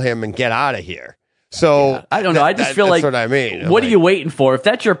can kill him and get out of here. So I don't know. I just feel like, that's what I mean. What are you waiting for? If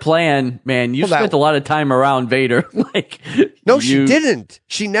that's your plan, man, you spent a lot of time around Vader. Like, no, she didn't.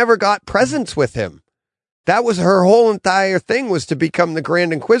 She never got presents with him. That was her whole entire thing, was to become the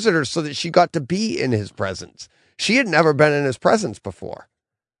Grand Inquisitor so that she got to be in his presence. She had never been in his presence before.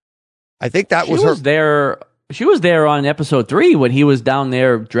 I think that was her. She was there on episode 3 when he was down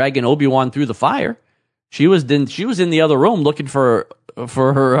there dragging Obi-Wan through the fire. She was in the other room looking for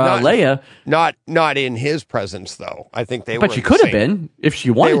her Leia. Not in his presence, though. I think they were. But she could have been if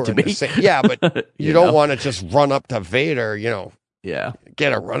she wanted to be. Yeah, but you don't want to just run up to Vader, Yeah.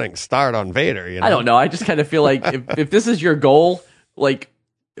 Get a running start on Vader, I don't know. I just kind of feel like if this is your goal, like,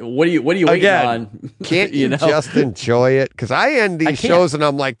 what are you waiting on? Can't you just enjoy it? Because I end these shows and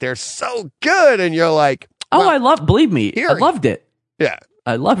I'm like, they're so good, and you're like, believe me, I loved it. Yeah.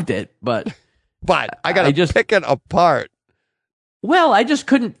 I loved it, but I got to pick it apart. Well, I just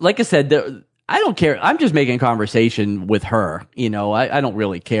couldn't, like I said, I don't care. I'm just making conversation with her. I don't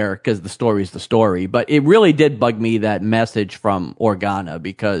really care because the story's the story. But it really did bug me, that message from Organa,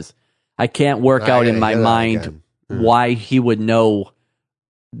 because I can't work out in my mind why he would know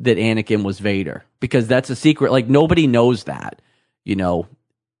that Anakin was Vader. Because that's a secret. Like, nobody knows that.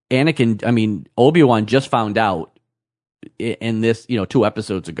 Obi-Wan just found out in this, 2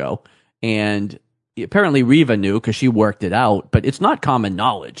 episodes ago. And apparently Reva knew because she worked it out, but it's not common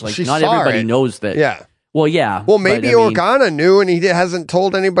knowledge. Like, not everybody knows that. Yeah. Well, yeah. Well, maybe Organa knew, and he hasn't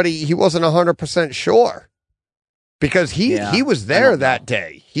told anybody. He wasn't 100% sure because he was there that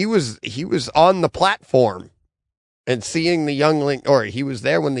day. He was on the platform and seeing the youngling, or he was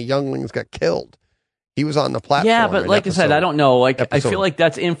there when the younglings got killed. He was on the platform. Yeah, but like I said, I don't know. Like, I feel like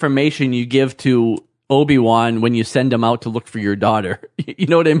that's information you give to Obi-Wan when you send him out to look for your daughter. You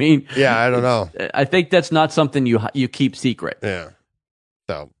know what I mean? Yeah, I don't know. I think that's not something you keep secret. Yeah.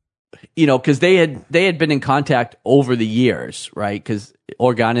 So, because they had been in contact over the years, right? Because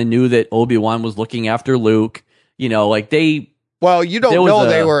Organa knew that Obi-Wan was looking after Luke. Like they. Well, you don't know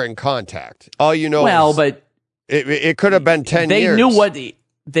they were in contact. All you know. Well, but it could have been 10 years.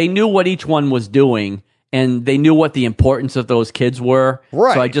 They knew what each one was doing. And they knew what the importance of those kids were.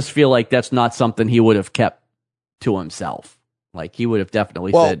 Right. So I just feel like that's not something he would have kept to himself. Like, he would have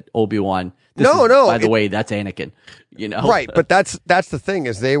definitely said, Obi-Wan, by the way, that's Anakin. Right, but that's the thing,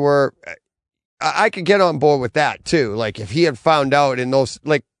 is they were... I could get on board with that, too. Like, if he had found out in those...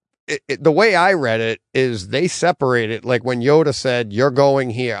 Like, the way I read it is they separated. Like, when Yoda said, you're going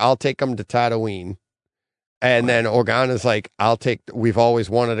here, I'll take them to Tatooine. And then Organa's like, we've always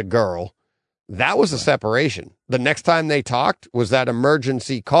wanted a girl. That was a separation. The next time they talked was that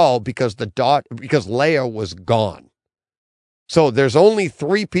emergency call because because Leia was gone. So there's only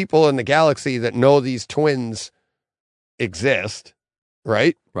 3 people in the galaxy that know these twins exist,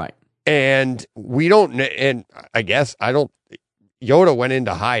 right? Right. And we don't, and I guess Yoda went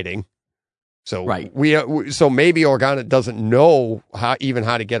into hiding. So so maybe Organa doesn't know how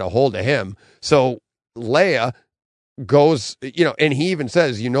to get a hold of him. So Leia goes, and he even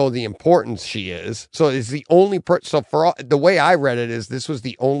says, the importance she is. So it's the only so the way I read it is this was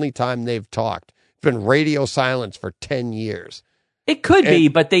the only time they've talked. It's been radio silence for 10 years. It could be,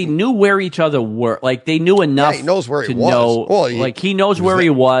 but they knew where each other were. Like, they knew enough. He knows where he was. Well, he knows where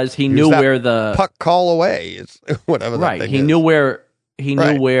he was. He knew where the puck call away is, whatever. That thing he is. knew where he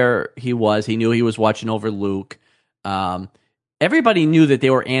was. He knew he was watching over Luke. Everybody knew that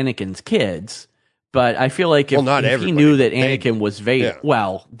they were Anakin's kids. But I feel like if he knew that Anakin was Vader,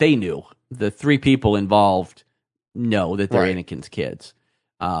 they knew. The 3 people involved know that they're Anakin's kids.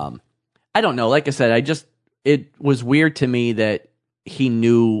 I don't know. Like I said, it was weird to me that he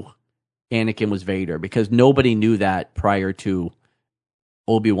knew Anakin was Vader, because nobody knew that prior to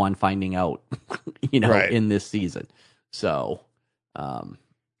Obi-Wan finding out, in this season. So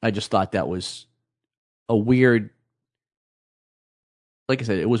I just thought that was a weird... Like I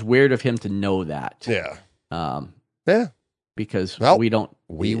said, it was weird of him to know that. Yeah. Because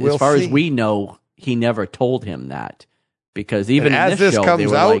as far as we know, he never told him that. Because even as this show,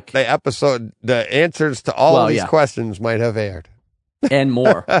 comes out, the answers to all of these questions might have aired. And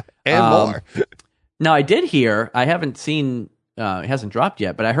more. More. Now, I did hear, I haven't seen, it hasn't dropped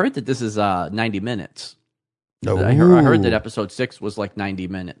yet, but I heard that this is 90 minutes. I heard that episode 6 was like 90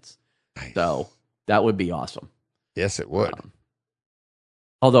 minutes. Nice. So That would be awesome. Yes, it would.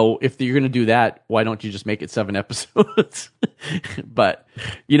 Although, if you're going to do that, why don't you just make it 7 episodes? But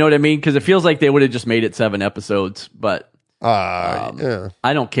you know what I mean? Because it feels like they would have just made it 7 episodes. But yeah.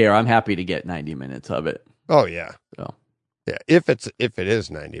 I don't care. I'm happy to get 90 minutes of it. Oh yeah. So yeah, if it is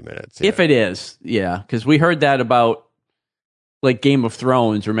 90 minutes. Yeah. If it is, yeah, because we heard that about like Game of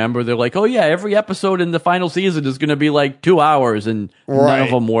Thrones. Remember, they're like, oh yeah, every episode in the final season is going to be like 2 hours, and none of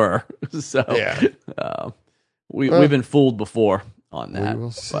them were. So yeah. We've been fooled before on that. We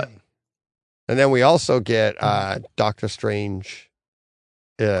will see. But and then we also get Doctor Strange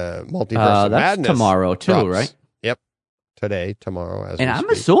Multiverse of that's Madness tomorrow too, drops. right? Yep. Today, tomorrow, as And we I'm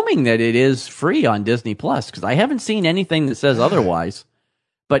speak. assuming that it is free on Disney Plus because I haven't seen anything that says otherwise.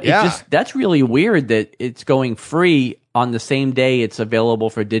 But that's really weird that it's going free on the same day it's available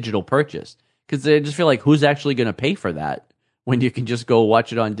for digital purchase. Because I just feel like who's actually going to pay for that when you can just go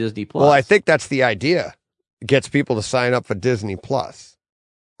watch it on Disney Plus? Well, I think that's the idea. It gets people to sign up for Disney Plus,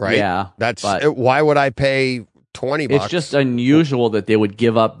 right? Yeah. Why would I pay $20? It's just unusual that they would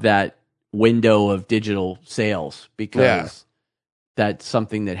give up that window of digital sales because that's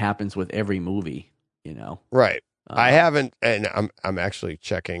something that happens with every movie, you know. Right. I haven't, and I'm actually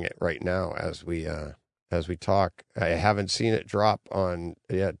checking it right now as we talk. I haven't seen it drop on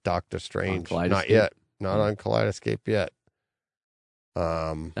yet. Doctor Strange, not yet, not on Kaleidoscape yet.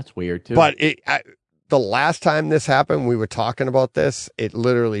 That's weird too. But the last time this happened, we were talking about this. It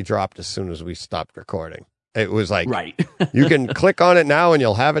literally dropped as soon as we stopped recording. It was like, right. You can click on it now and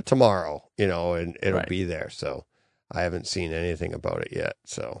you'll have it tomorrow, you know, and it'll be there. So I haven't seen anything about it yet.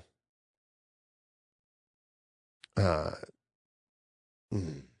 So,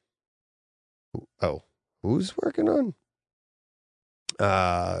 who's working on?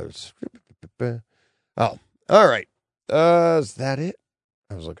 Oh, all right. Is that it?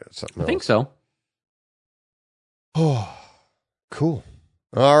 I was looking at something else. I think so. Oh, cool.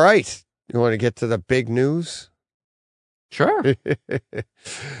 All right. You want to get to the big news? Sure.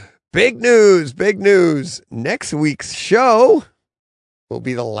 Big news. Next week's show will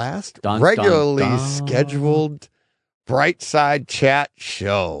be the last regularly scheduled Brightside Chat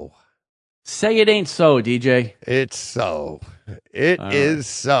show. Say it ain't so, DJ. It's so. It is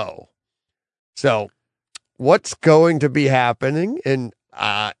so. So, what's going to be happening? And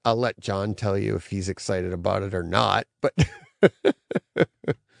I'll let John tell you if he's excited about it or not. But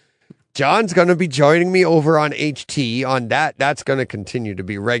John's going to be joining me over on HT on that. That's going to continue to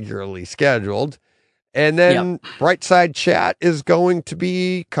be regularly scheduled. And then Brightside Chat is going to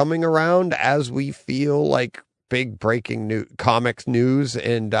be coming around as we feel like big breaking comics news.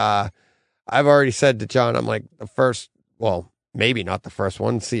 And I've already said to John, I'm like the first, well, maybe not the first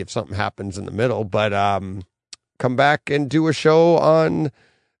one, see if something happens in the middle, but come back and do a show on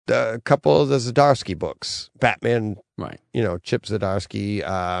a couple of the Zdarsky books, Batman, right? You know, Chip Zdarsky,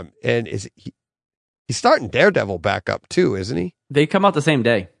 and he's starting Daredevil back up too, isn't he? They come out the same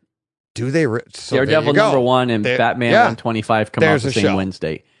day. Do they? So Daredevil #1 and Batman 125 come out the same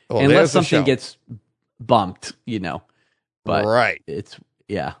Wednesday, unless something gets bumped, you know. But it's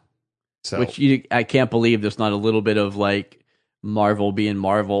So, which I can't believe there's not a little bit of like Marvel being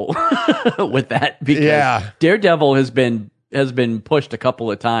Marvel with that, because Daredevil has been pushed a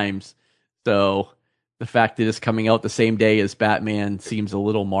couple of times. So the fact that it's coming out the same day as Batman seems a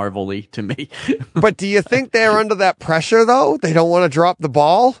little Marvel-y to me. But do you think they're under that pressure though? They don't want to drop the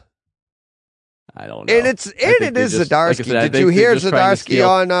ball? I don't know. And it is Zdarsky. Like did you hear Zdarsky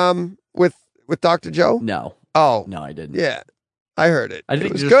on with Dr. Joe? No. Oh. No, I didn't. Yeah. I heard it. I think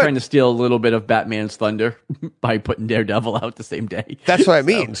they're just trying to steal a little bit of Batman's thunder by putting Daredevil out the same day. That's what I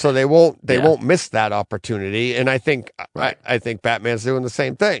mean. So they won't miss that opportunity. And I think I think Batman's doing the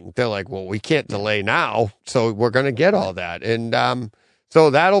same thing. They're like, well, we can't delay now, so we're going to get all that. And so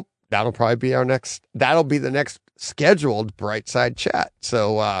that'll probably be the next scheduled Brightside Chat.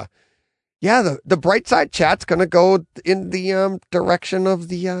 So the Brightside Chat's going to go in the direction of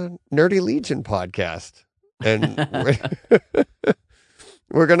the Nerdy Legion podcast. And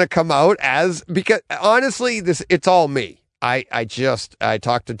we're going to come out because honestly, it's all me. I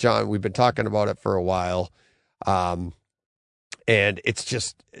talked to John. We've been talking about it for a while. And it's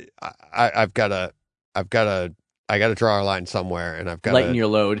just, I got to draw a line somewhere, and I've got to lighten your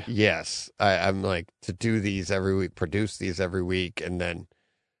load. Yes. I'm like to do these every week, produce these every week. And then,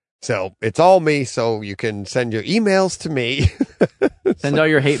 so it's all me. So you can send your emails to me. Send all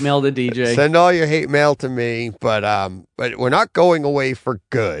your hate mail to DJ. Send all your hate mail to me. But we're not going away for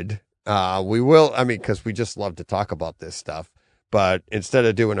good. We will. I mean, because we just love to talk about this stuff. But instead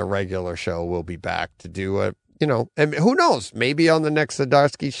of doing a regular show, we'll be back to do and who knows? Maybe on the next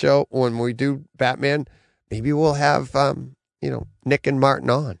Zdarsky show when we do Batman, maybe we'll have Nick and Martin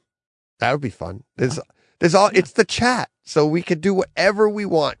on. That'll be fun. It's the chat, so we could do whatever we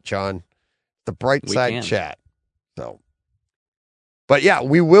want, John. The bright side chat. So, but yeah,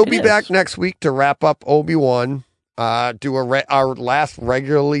 we will be back next week to wrap up Obi-Wan. Do our last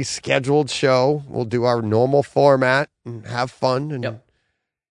regularly scheduled show. We'll do our normal format and have fun and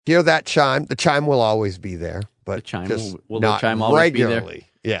hear that chime. The chime will always be there, but the chime will the chime always regularly.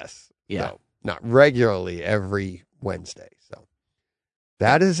 Be there? Yes. Yeah. No, not regularly every Wednesday. So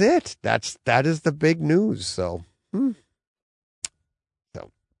that is it. That is the big news. So, all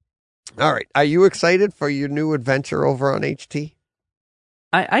right. Are you excited for your new adventure over on HT?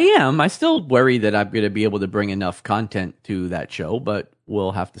 I am. I still worry that I'm going to be able to bring enough content to that show, but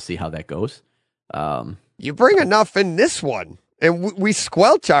we'll have to see how that goes. You bring enough in this one, and we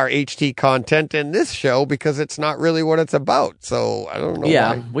squelch our HT content in this show because it's not really what it's about. So I don't know.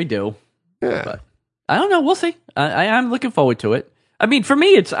 Yeah, why. we do. Yeah. But I don't know. We'll see. I'm looking forward to it. I mean, for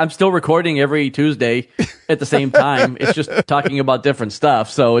me, I'm still recording every Tuesday at the same time. It's just talking about different stuff.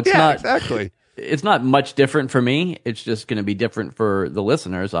 So it's not exactly. It's not much different for me. It's just going to be different for the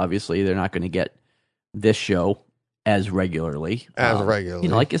listeners. Obviously, they're not going to get this show as regularly.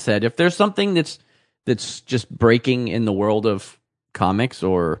 Like I said, if there's something that's just breaking in the world of comics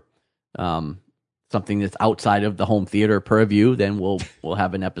or something that's outside of the home theater purview, then we'll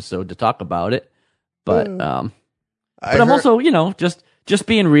have an episode to talk about it. But I'm also, just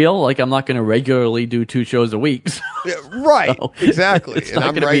being real, like I'm not going to regularly do 2 shows a week. So, yeah, right. So exactly. It's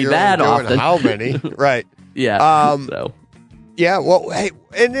not going to be that often. How many? Right. Yeah. Yeah. Well, hey,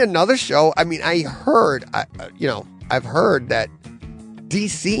 in another show, I mean, I've heard that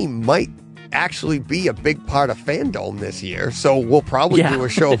DC might actually be a big part of Fandom this year. So we'll probably do a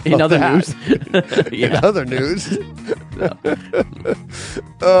show about in other that. news. In other news.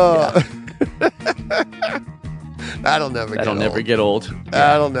 That'll never get old.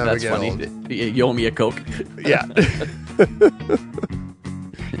 That'll never get funny. old. You owe me a Coke. Yeah.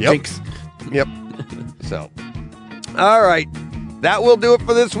 Yep. So, all right. That will do it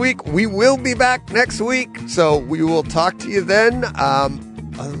for this week. We will be back next week, so we will talk to you then. Other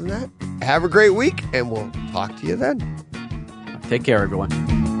than that, have a great week, and we'll talk to you then. Take care, everyone.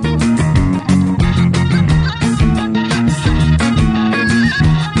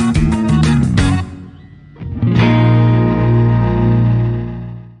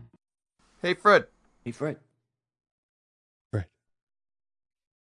 Hey, Fred. Hey, Fred.